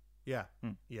 Yeah,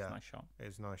 It's a nice shot.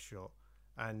 It's a nice shot,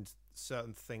 and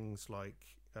certain things like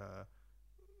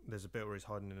there's a bit where he's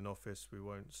hiding in an office. We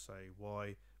won't say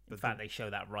why. But in fact, they show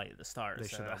that right at the start. They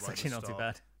so show that that's right at actually the not too start.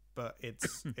 bad. But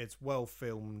it's well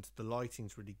filmed. The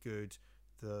lighting's really good.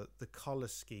 The color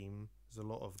scheme, there's a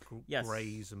lot of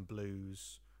greys and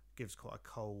blues. Gives quite a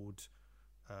cold,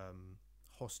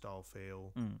 hostile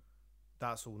feel.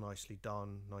 That's all nicely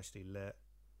done, nicely lit.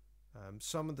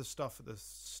 Some of the stuff at the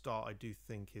start I do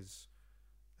think is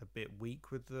a bit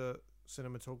weak with the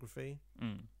cinematography.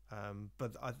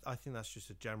 But I think that's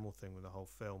just a general thing with the whole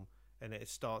film, and it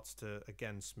starts to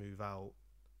again smooth out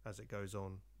as it goes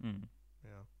on.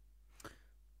 Yeah.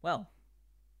 Well,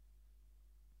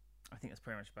 I think that's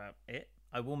pretty much about it.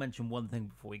 I will mention one thing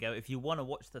before we go. If you want to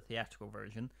watch the theatrical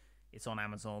version, it's on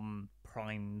Amazon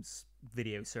Prime's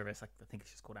video service. I think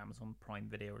it's just called Amazon Prime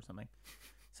Video or something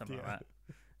like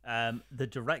that. The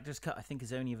director's cut, I think,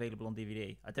 is only available on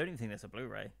DVD. I don't even think there's a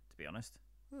Blu-ray, to be honest.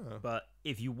 But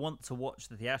if you want to watch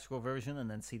the theatrical version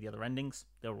and then see the other endings,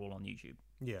 they're all on YouTube.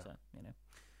 Yeah. So, you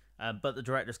know. But the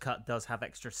director's cut does have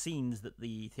extra scenes that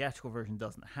the theatrical version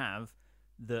doesn't have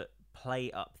that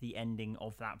play up the ending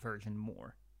of that version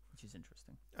more, which is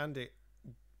interesting. And it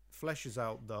fleshes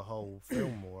out the whole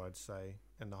film more, I'd say,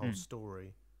 and the whole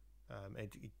story.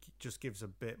 It just gives a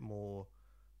bit more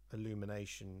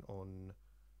illumination on,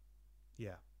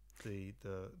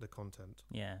 the content.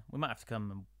 Yeah, we might have to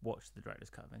come and watch the director's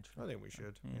cut eventually. I think we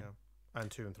should,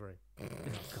 and 2 and 3. Oh,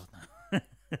 God,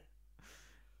 no.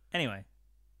 Anyway.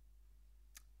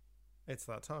 It's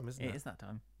that time, isn't it? It is that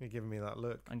time. You're giving me that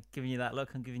look. I'm giving you that look.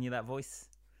 I'm giving you that voice.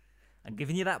 I'm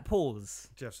giving you that pause.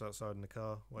 Jeff's outside in the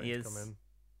car, waiting to come in.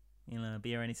 He'll be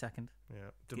here any second.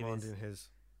 Yeah, demanding his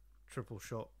triple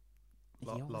shot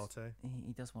latte.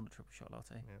 He does want a triple shot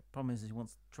latte. Yeah. Problem is he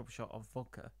wants a triple shot of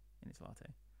vodka in his latte.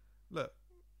 Look,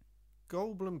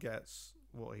 Goldblum gets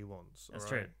what he wants. That's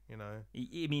true. true. You know,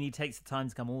 he takes the time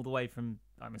to come all the way from,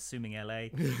 I'm assuming, LA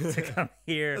to come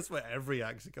here. That's where every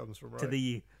actor comes from, right? To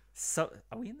the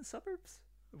are we in the suburbs?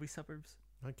 Are we suburbs?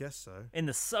 I guess so. in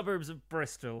the suburbs of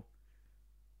Bristol.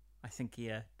 I think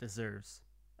he deserves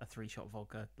a 3-shot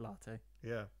vodka latte.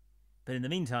 Yeah. But in the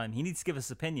meantime, he needs to give us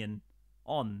opinion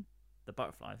on the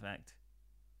butterfly effect.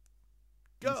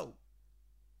 Go!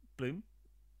 Bloom?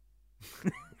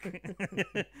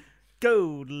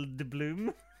 Gold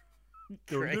Bloom.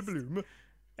 Christ. Bloom.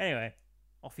 Anyway,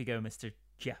 off you go, Mr.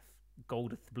 Jeff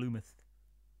Goldeth Bloometh.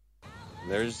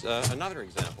 There's another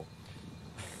example.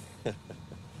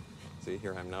 See,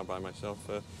 here I am now by myself,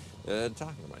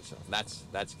 talking to myself. That's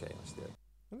chaos theory.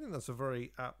 I think that's a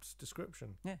very apt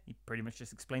description. Yeah, he pretty much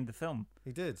just explained the film.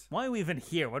 He did. Why are we even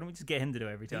here? Why don't we just get him to do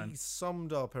it every time? He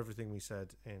summed up everything we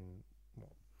said in, what,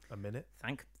 a minute?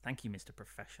 Thank you, Mr.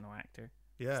 Professional Actor.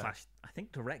 Yeah. Slash, I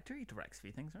think director. He directs a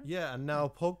few things, right? Yeah, and now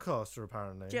podcaster,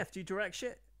 apparently. Jeff, do you direct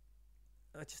shit?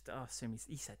 I assume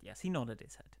he said yes. He nodded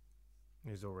his head.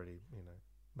 He's already,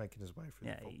 making his way through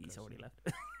Yeah, the podcast. he's already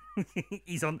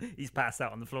left. He's passed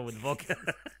out on the floor with the vodka.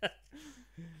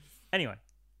 Anyway,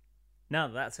 now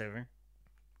that that's over,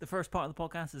 the first part of the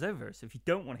podcast is over. So if you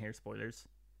don't want to hear spoilers,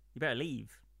 you better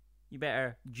leave. You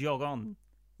better jog on.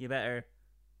 You better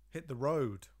Hit the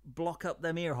road. block up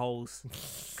them ear holes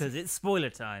because it's spoiler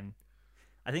time.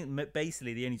 I think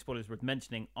basically the only spoilers worth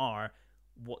mentioning are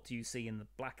what do you see in the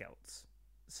blackouts.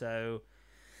 So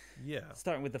Yeah.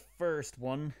 starting with the first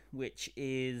one, which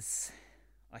is,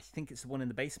 I think it's the one in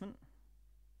the basement.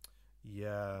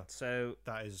 Yeah. So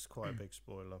That is quite a big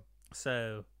spoiler.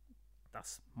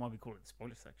 that's why we call it the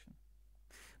spoiler section.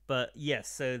 But yes,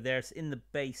 so there's in the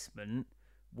basement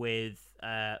with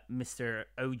Mr.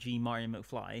 OG Marty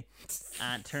McFly,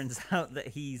 and it turns out that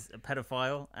he's a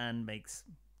pedophile and makes,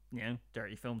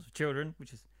 dirty films with children,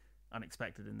 which is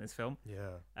unexpected in this film.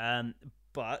 Yeah.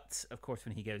 But of course,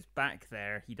 when he goes back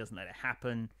there, he doesn't let it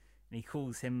happen, and he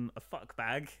calls him a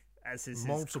fuckbag as his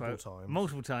Multiple quote. times.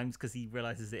 Multiple times, because he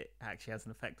realizes it actually has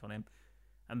an effect on him,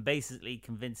 and basically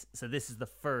convince. So this is the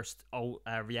first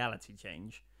reality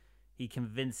change. He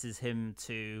convinces him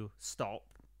to stop,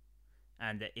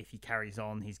 and that if he carries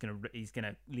on, he's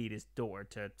gonna lead his daughter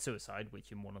to suicide,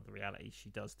 which in one of the realities she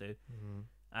does do. Mm-hmm.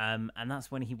 And that's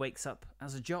when he wakes up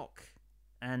as a jock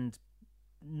and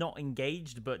not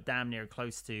engaged, but damn near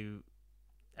close to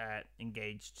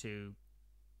engaged to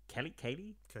Kaylee,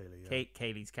 Kaylee, yeah.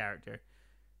 Kaylee's character.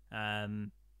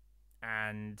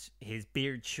 And his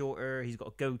beard's shorter. He's got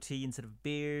a goatee instead of a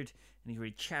beard, and he's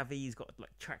really chavvy. He's got like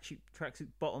tracksuit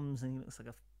bottoms, and he looks like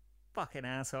a fucking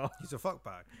asshole. He's a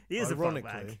fuckbag. He is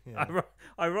Ironically, a fuckbag. yeah.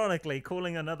 Ironically,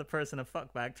 calling another person a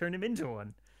fuckbag turned him into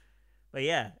one. But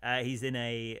yeah, he's in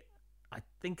I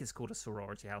think it's called a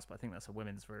sorority house, but I think that's a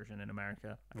women's version in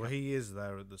America. Well, he is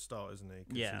there at the start, isn't he?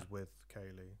 'Cause Yeah. he's with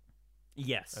Kaylee.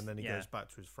 Yes. And then he goes back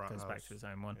to his frat house. Goes back to his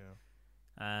own one.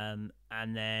 Yeah.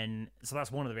 And then, so that's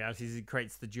one of the realities. He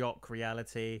creates the jock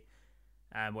reality,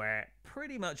 where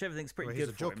pretty much everything's pretty Well, good he's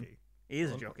a for jockey. him. He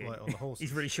is a jockey. Like on the horses.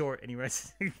 He's really short and he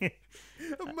races.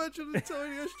 Imagine a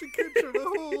tiny Ashton Kutcher on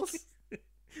a horse.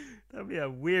 That'd be a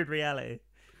weird reality.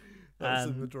 That's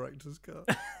in the director's cut.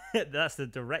 That's the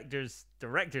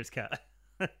director's cut.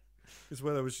 It's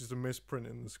where there was just a misprint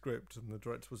in the script, and the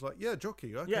director was like, "Yeah,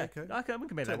 jockey. Okay, Yeah, okay. we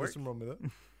can make that Take work. this and run with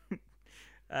it."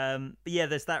 But yeah,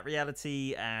 there's that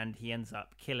reality, and he ends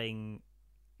up killing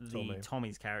Tommy.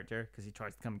 Tommy's character because he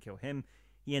tries to come and kill him.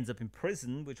 He ends up in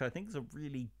prison, which I think is a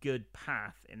really good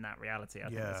path in that reality. I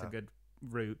think that's a Yeah. good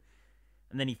route.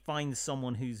 And then he finds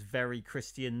someone who's very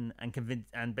Christian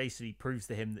and basically proves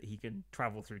to him that he can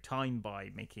travel through time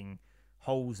by making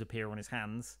holes appear on his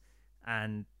hands.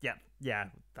 And yeah,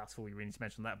 that's all we really need to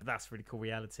mention on that. But that's a really cool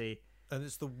reality. And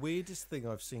it's the weirdest thing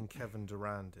I've seen Kevin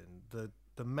Durand in.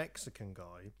 The Mexican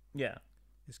guy Yeah.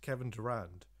 is Kevin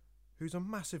Durand, who's a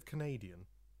massive Canadian.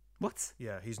 What?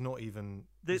 Yeah, he's not even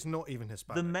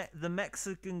Hispanic. The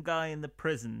Mexican guy in the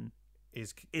prison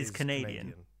is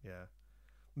Canadian. Yeah.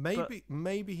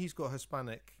 Maybe he's got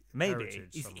Hispanic maybe heritage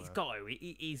he's somewhere.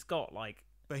 he's got like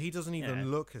But he doesn't even Yeah.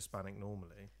 look Hispanic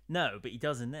normally. no, but he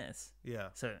does in this. Yeah.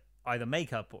 So either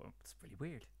makeup or it's really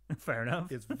weird. Fair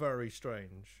enough. It's very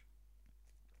strange.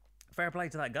 Fair play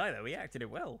to that guy though. He acted it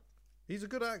well. He's a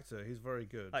good actor. He's very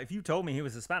good. Like if you told me he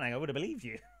was Hispanic, I would have believed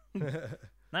you.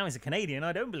 Now he's a Canadian.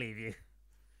 I don't believe you.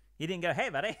 You didn't go, hey,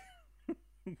 buddy.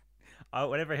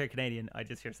 Whenever I hear Canadian, I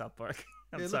just hear South Park.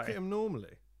 I'm Yeah, sorry. look at him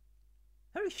normally.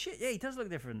 Holy shit! Yeah, he does look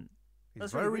different. He's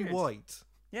That's really very weird. white.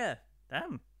 Yeah,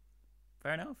 damn.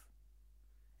 Fair enough.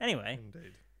 Anyway,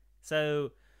 Indeed.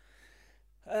 so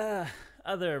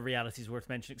other realities worth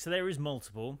mentioning. So there is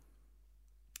multiple.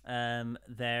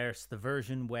 There's the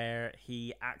version where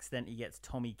he accidentally gets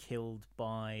Tommy killed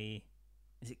by,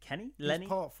 is it Kenny? Lenny? He's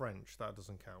part French. That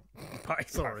doesn't count. Part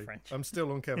Sorry. French. I'm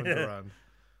still on Kevin Durand.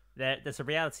 There's a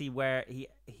reality where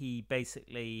he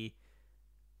basically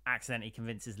accidentally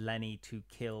convinces Lenny to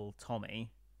kill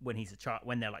Tommy when he's a child,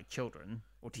 when they're like children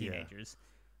or teenagers,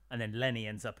 and then Lenny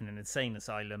ends up in an insane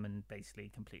asylum and basically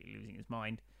completely losing his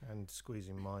mind. And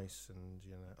squeezing mice, and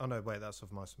oh no, wait, that's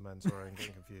of Mice and Men. Sorry, I'm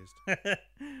getting confused.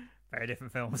 Very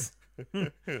different films.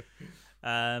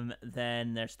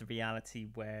 Then there's the reality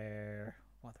where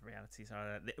what the realities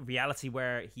are. The reality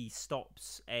where he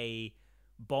stops a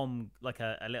bomb, like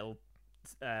a little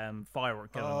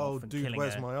firework going off. And dude, killing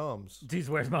where's my arms? Dude,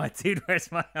 where's my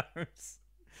arms?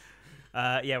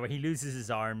 Where he loses his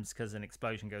arms because an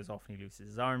explosion goes off and he loses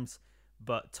his arms.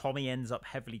 But Tommy ends up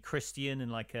heavily Christian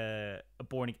and like a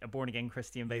born again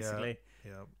Christian basically.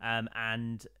 Yeah.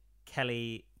 And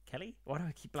Kelly. Why do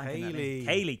I keep blanking that name? Kaylee.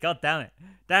 Kaylee. God damn it!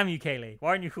 Damn you, Kaylee. Why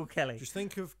aren't you called Kelly? Just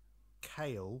think of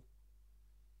Kale,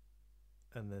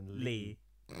 and then Lee.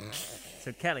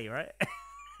 So Kelly, right?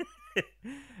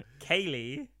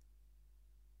 Kaylee.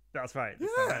 That's right.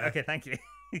 Yeah. Okay, thank you.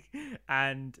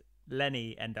 And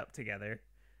Lenny end up together.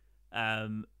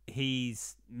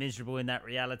 He's miserable in that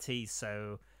reality,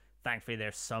 so thankfully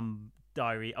there's some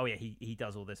diary. Oh yeah, he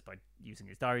does all this by using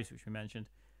his diaries, which we mentioned.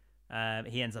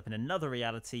 He ends up in another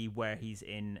reality where he's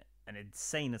in an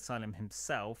insane asylum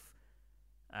himself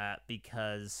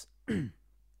because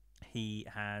he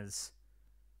has...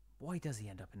 Why does he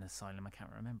end up in an asylum? I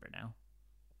can't remember now.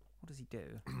 What does he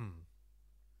do?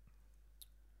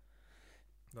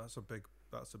 That's a big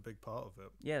part of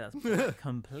it. Yeah, that's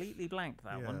completely blank,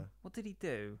 that Yeah. one. What did he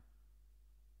do?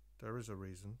 There is a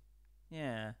reason.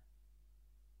 Yeah.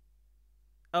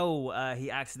 Oh, he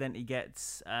accidentally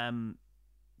gets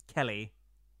Kaylee,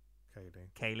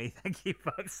 thank you,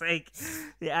 fuck's sake.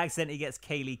 He accidentally gets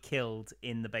Kaylee killed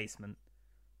in the basement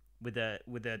with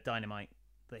a dynamite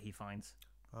that he finds.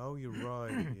 Oh, you're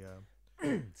right.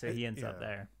 Yeah. So he ends up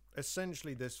there.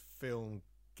 Essentially, this film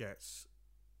gets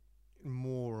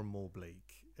more and more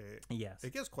bleak. Yes.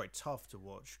 It gets quite tough to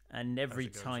watch. And every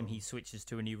it goes time on. he switches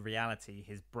to a new reality,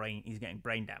 he's getting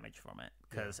brain damage from it.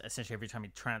 Because essentially every time he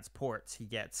transports, he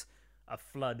gets a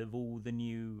flood of all the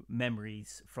new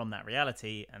memories from that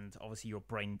reality. And obviously your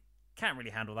brain can't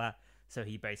really handle that. So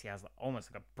he basically has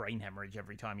almost like a brain hemorrhage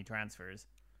every time he transfers.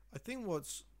 I think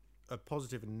what's a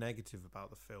positive and negative about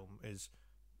the film is,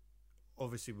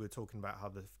 obviously we're talking about how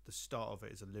the start of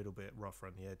it is a little bit rough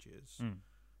around the edges.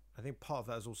 I think part of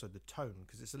that is also the tone,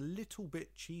 because it's a little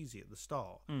bit cheesy at the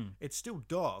start. It's still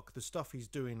dark. The stuff he's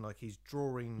doing, like he's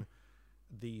drawing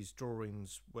these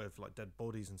drawings with like dead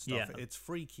bodies and stuff. Yeah. It's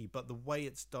freaky, but the way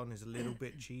it's done is a little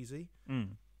bit cheesy.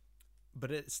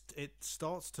 But it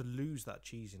starts to lose that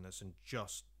cheesiness and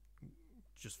just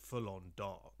full on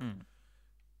dark.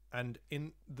 And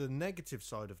in the negative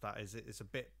side of that is it's a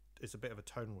bit of a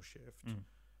tonal shift.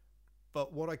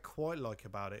 But what I quite like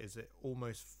about it is it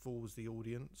almost fools the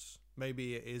audience.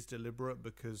 Maybe it is deliberate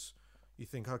because you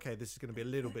think, okay, this is going to be a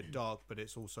little bit dark, but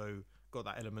it's also got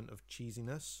that element of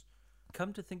cheesiness.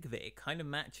 Come to think of it, it kind of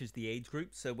matches the age group.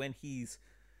 So when he's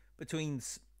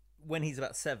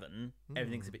about 7,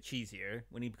 everything's a bit cheesier.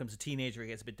 When he becomes a teenager, it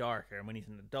gets a bit darker. And when he's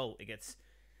an adult, it gets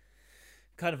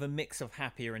kind of a mix of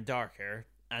happier and darker.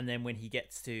 And then when he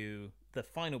gets to the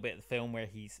final bit of the film where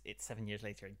it's 7 years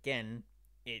later again,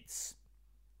 it's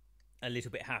a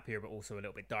little bit happier, but also a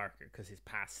little bit darker because his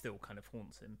past still kind of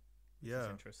haunts him. Yeah,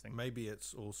 It's interesting. Maybe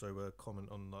it's also a comment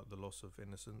on like the loss of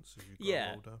innocence as you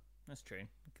grow older. That's true.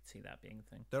 I could see that being a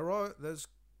thing. There's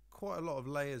quite a lot of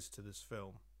layers to this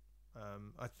film.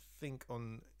 I think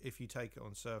if you take it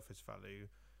on surface value,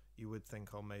 you would think,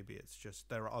 oh, maybe it's just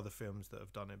there are other films that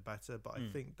have done it better. But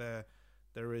I think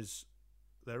there is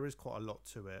quite a lot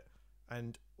to it,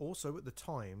 and also at the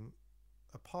time,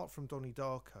 apart from Donnie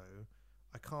Darko,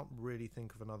 I can't really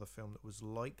think of another film that was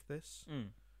like this.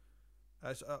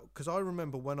 Because I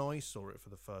remember when I saw it for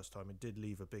the first time, it did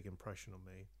leave a big impression on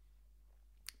me.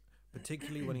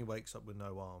 Particularly when he wakes up with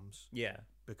no arms. Yeah.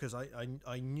 Because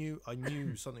I knew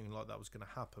something like that was going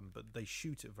to happen, but they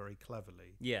shoot it very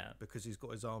cleverly. Yeah. Because he's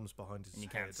got his arms behind his And you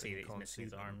head, can't see that he's missing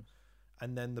his them. arms.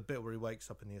 And then the bit where he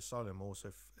wakes up in the asylum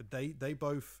also, they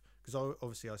both, because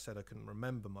obviously I said I couldn't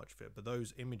remember much of it, but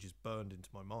those images burned into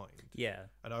my mind. Yeah.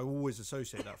 And I always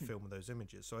associate that film with those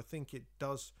images. So I think it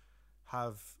does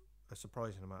have a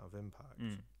surprising amount of impact.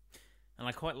 And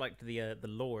I quite liked the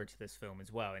lore to this film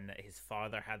as well, in that his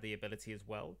father had the ability as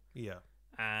well. Yeah.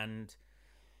 And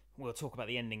we'll talk about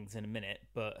the endings in a minute,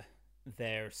 but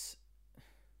there's...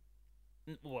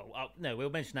 Well, no, we'll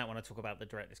mention that when I talk about the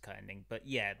director's cut ending. But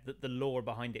yeah, the lore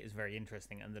behind it is very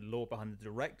interesting, and the lore behind the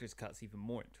director's cut's even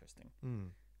more interesting.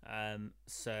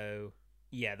 So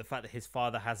Yeah, the fact that his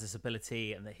father has this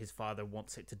ability and that his father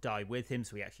wants it to die with him,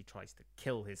 so he actually tries to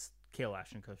kill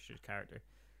Ashton Kutcher's character.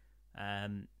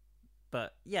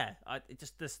 But yeah,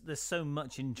 there's so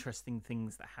much interesting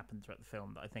things that happen throughout the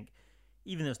film that I think,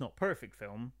 even though it's not a perfect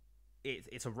film,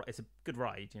 it's a good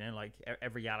ride. You know, like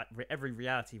every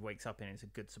reality he wakes up in is a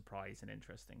good surprise and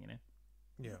interesting. You know.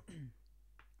 Yeah.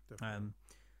 I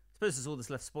suppose there's all that's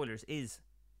left spoilers is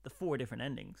the 4 different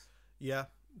endings. Yeah,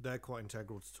 they're quite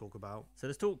integral to talk about. So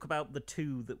let's talk about the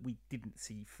 2 that we didn't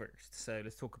see first. So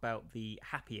let's talk about the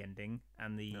happy ending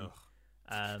and the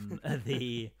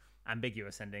the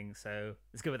ambiguous ending. So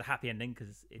let's go with the happy ending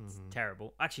because it's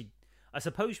terrible. Actually, I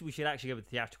suppose we should actually go with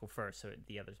the theatrical first so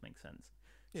the others make sense.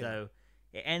 Yeah. So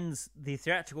it ends, the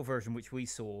theatrical version which we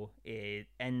saw, it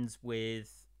ends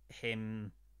with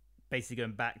him basically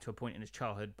going back to a point in his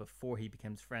childhood before he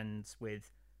becomes friends with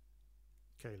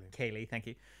Kaylee, thank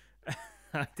you.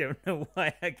 I don't know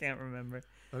why I can't remember.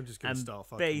 I'm just going to start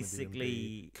fucking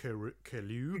basically with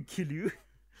you. Kilu.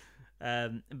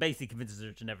 Basically convinces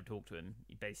her to never talk to him.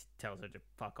 He basically tells her to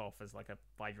fuck off as like a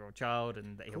 5-year-old child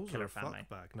and that he'll kill her family.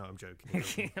 Fuck no, I'm joking.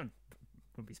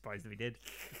 Wouldn't be surprised if he did.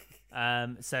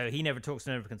 So he never talks to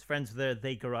her, never becomes friends with her.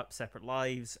 They grow up separate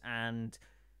lives and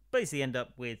basically end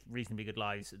up with reasonably good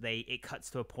lives. It cuts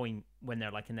to a point when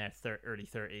they're like in their early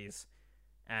 30s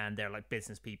and they're like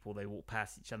business people. They walk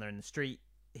past each other in the street.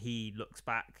 He looks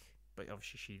back, but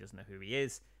obviously she doesn't know who he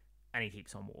is, and he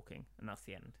keeps on walking, and that's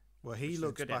the end. Well, he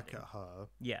looks back at her.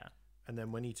 Yeah. And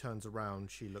then when he turns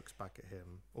around, she looks back at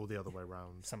him, or the other way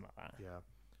around. Something like that.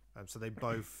 Yeah. So they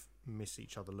both miss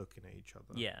each other looking at each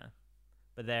other. Yeah.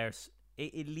 But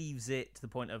it leaves it to the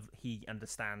point of he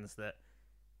understands that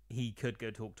he could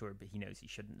go talk to her, but he knows he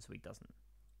shouldn't, so he doesn't.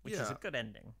 Which is a good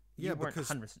ending. You weren't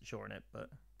 100% sure in it, but...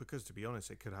 Because, to be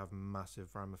honest, it could have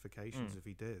massive ramifications if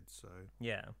he did, so...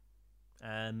 Yeah.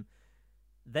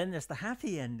 Then there's the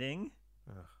happy ending,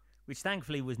 which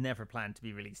thankfully was never planned to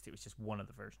be released. It was just one of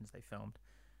the versions they filmed,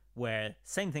 where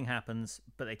same thing happens,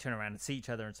 but they turn around and see each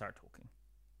other and start talking.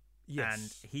 Yes.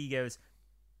 And he goes,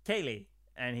 Kaylee.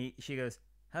 And she goes,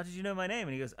 how did you know my name?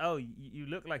 And he goes, oh, you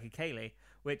look like a Kaylee.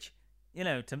 Which, you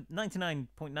know, to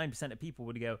 99.9% of people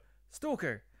would go,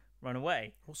 stalker, run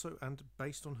away. Also, and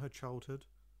based on her childhood.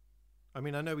 I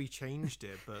mean, I know he changed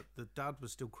it, but the dad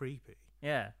was still creepy.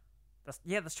 Yeah.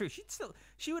 That's true.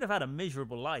 She would have had a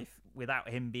miserable life without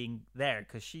him being there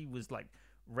because she was like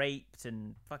raped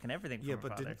and fucking everything from her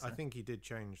father. I think he did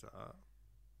change that.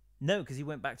 No, because he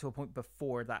went back to a point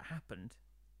before that happened.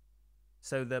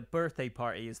 So the birthday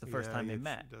party is the first time they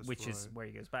met, which is where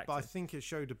he goes back to. But I think it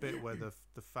showed a bit where the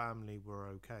family were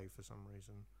okay for some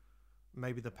reason.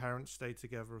 Maybe the parents stayed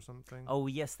together or something. Oh,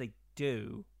 yes, they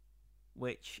do,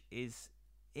 which is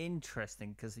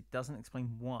interesting because it doesn't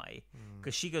explain why.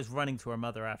 Because she goes running to her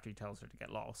mother after he tells her to get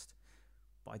lost,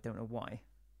 but I don't know why.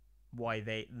 Why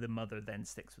the mother then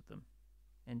sticks with them.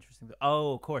 Interesting.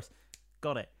 Oh, of course,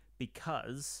 got it.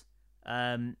 Because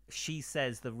she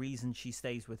says the reason she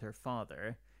stays with her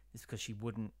father is because she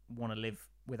wouldn't want to live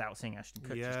without seeing Ashton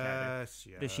Kutcher's character.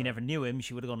 Yeah. If she never knew him,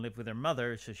 she would have gone and lived with her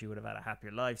mother, so she would have had a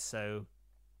happier life. So,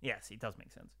 yes, it does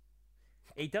make sense.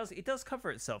 It does cover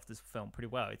itself, this film, pretty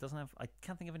well. It doesn't have... I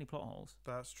can't think of any plot holes.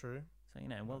 That's true. So,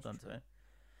 well done to it.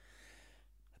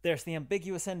 There's the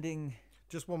ambiguous ending.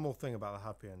 Just one more thing about the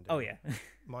happy ending. Oh, yeah.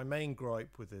 My main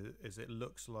gripe with it is it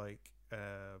looks like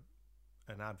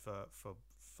an advert for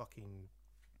fucking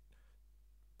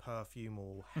perfume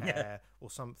or hair or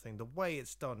something. The way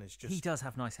it's done is just... He does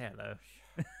have nice hair,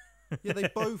 though. Yeah, they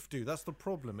both do. That's the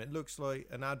problem. It looks like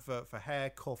an advert for hair,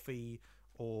 coffee,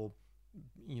 or...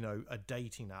 a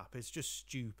dating app. It's just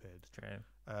stupid. True.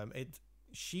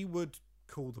 She would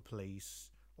call the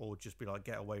police or just be like,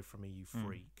 get away from me, you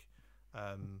freak.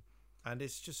 And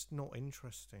it's just not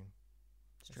interesting.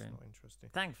 It's not interesting.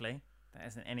 Thankfully, that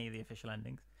isn't any of the official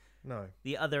endings. No.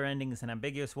 The other ending is an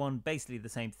ambiguous one, basically the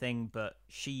same thing, but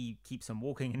she keeps on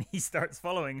walking and he starts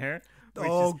following her.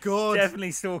 Oh, God.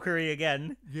 Definitely stalkery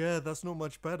again. Yeah, that's not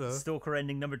much better. Stalker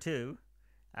ending number 2.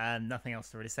 And nothing else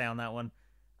to really say on that one.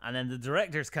 And then the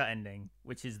director's cut ending,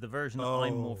 which is the version that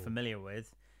I'm more familiar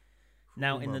with.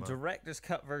 Now, in the director's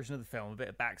cut version of the film, a bit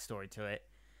of backstory to it,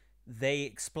 they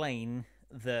explain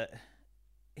that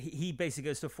he basically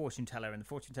goes to a fortune teller, and the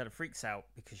fortune teller freaks out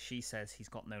because she says he's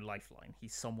got no lifeline.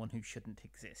 He's someone who shouldn't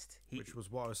exist. Which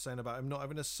was what I was saying about him not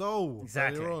having a soul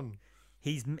exactly. earlier on.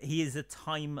 He is a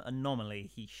time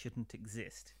anomaly. He shouldn't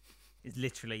exist. Is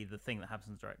literally the thing that happens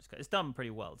in the director's cut. It's done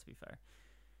pretty well, to be fair.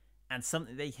 And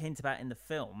something they hint about in the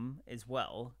film as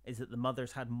well is that the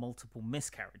mother's had multiple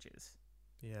miscarriages.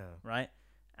 Yeah. Right?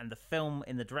 And the film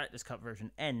in the director's cut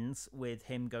version ends with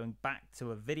him going back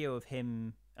to a video of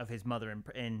his mother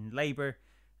in labor,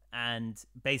 and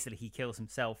basically he kills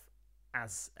himself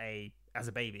as a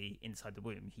baby inside the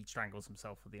womb. He strangles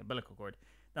himself with the umbilical cord.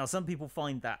 Now, some people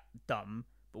find that dumb,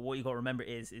 but what you got to remember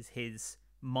is his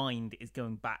mind is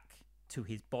going back to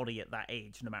his body at that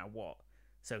age, no matter what.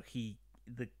 So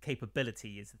the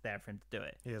capability is there for him to do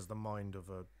it. He has the mind of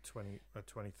a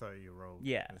 30-year-old.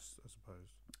 Yeah. I suppose.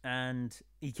 And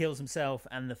he kills himself,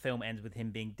 and the film ends with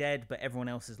him being dead, but everyone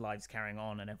else's lives carrying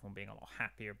on, and everyone being a lot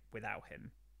happier without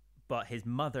him. But his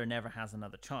mother never has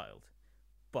another child.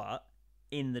 But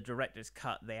in the director's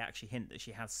cut, they actually hint that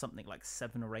she has something like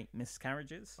 7 or 8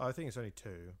 miscarriages. I think it's only 2.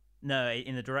 No,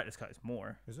 in the director's cut, it's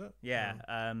more. Is it? Yeah.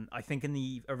 Oh. I think in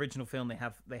the original film they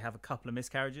have a couple of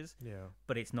miscarriages. Yeah.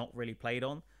 But it's not really played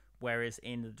on. Whereas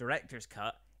in the director's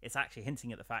cut, it's actually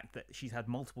hinting at the fact that she's had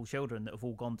multiple children that have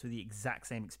all gone through the exact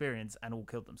same experience and all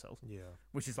killed themselves. Yeah.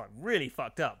 Which is like really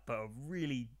fucked up, but a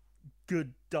really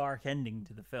good dark ending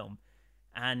to the film.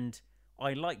 And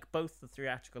I like both the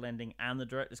theatrical ending and the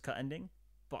director's cut ending,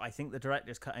 but I think the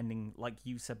director's cut ending, like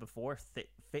you said before,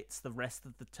 fits the rest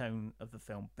of the tone of the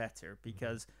film better,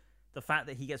 because the fact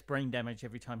that he gets brain damage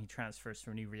every time he transfers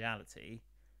to a new reality,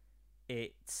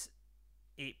 it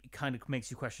kind of makes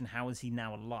you question, how is he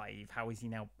now alive? How is he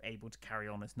now able to carry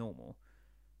on as normal?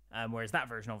 Whereas that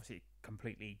version obviously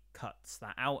completely cuts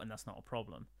that out, and that's not a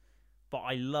problem. But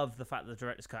I love the fact that the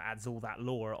director's cut adds all that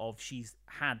lore of she's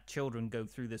had children go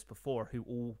through this before who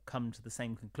all come to the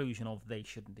same conclusion of they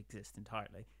shouldn't exist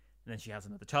entirely. And then she has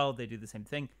another child, they do the same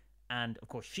thing. And of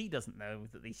course she doesn't know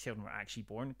that these children were actually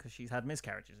born because she's had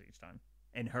miscarriages each time,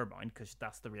 in her mind, because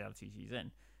that's the reality she's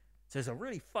in. So it's a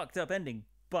really fucked up ending,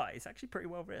 but it's actually pretty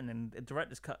well written, and the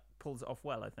director's cut pulls it off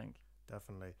well, I think.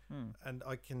 Definitely. And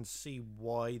I can see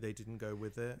why they didn't go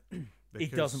with it.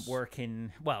 It doesn't work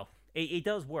in... Well, it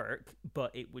does work,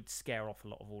 but it would scare off a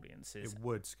lot of audiences. It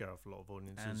would scare off a lot of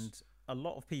audiences. And a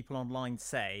lot of people online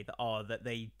say that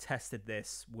they tested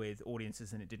this with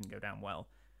audiences and it didn't go down well.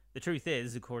 The truth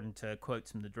is, according to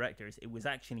quotes from the directors, it was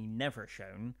actually never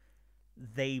shown.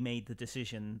 They made the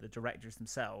decision, the directors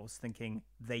themselves, thinking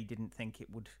they didn't think it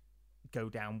would go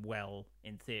down well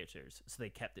in theatres, so they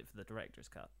kept it for the director's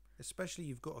cut. Especially,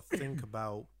 you've got to think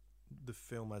about the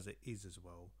film as it is as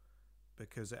well,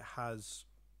 because it has,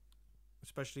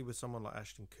 especially with someone like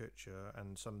Ashton Kutcher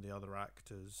and some of the other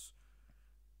actors,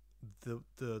 the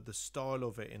style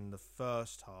of it in the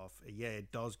first half, yeah,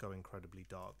 it does go incredibly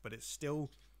dark, but it's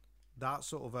still that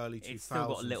sort of early 2000s It's still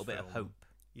got a little bit of film. hope.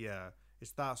 Yeah,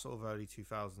 it's that sort of early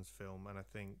 2000s film, and I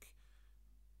think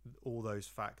all those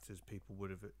factors people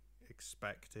would have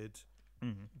expected.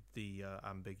 The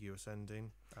ambiguous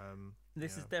ending.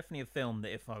 This is definitely a film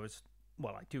that if I was...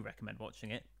 Well, I do recommend watching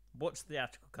it. Watch the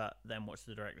theatrical cut, then watch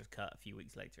the director's cut a few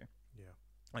weeks later. Yeah.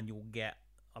 And you'll get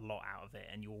a lot out of it,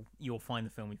 and you'll find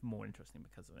the film even more interesting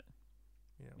because of it.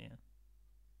 Yeah.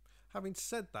 Having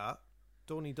said that,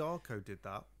 Donnie Darko did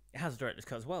that. It has a director's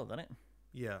cut as well, doesn't it?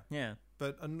 Yeah. Yeah.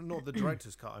 But not the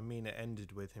director's cut. I mean, it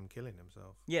ended with him killing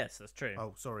himself. Yes, that's true.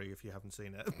 Oh, sorry if you haven't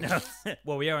seen it.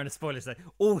 Well, we are in a spoiler zone.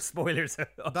 All spoilers are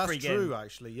That's pre-game. true,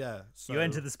 actually. Yeah. So, You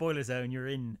enter the spoiler zone, you're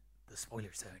in the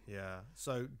spoiler zone. Yeah.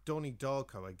 So Donnie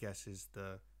Darko, I guess, is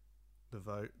the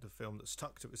film that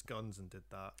stuck to its guns and did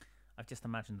that. I've just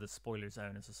imagined the spoiler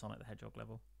zone as a Sonic the Hedgehog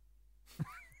level.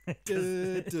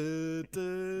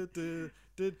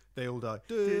 They all die.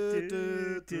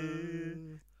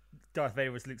 Darth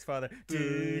Vader was Luke's father.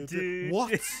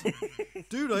 What?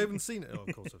 Dude, I haven't seen it. Oh,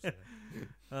 of course I've seen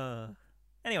it.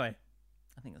 Anyway,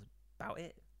 I think that's about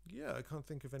it. Yeah, I can't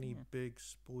think of any big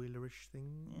spoilerish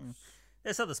things. Yeah.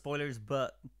 There's other spoilers,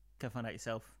 but go find out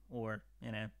yourself. Or,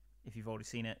 if you've already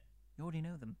seen it, you already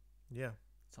know them. Yeah.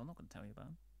 So I'm not going to tell you about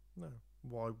them. No.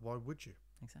 Why would you?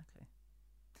 Exactly.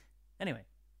 Anyway,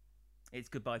 it's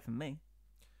goodbye from me.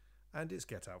 And it's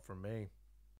get out from me.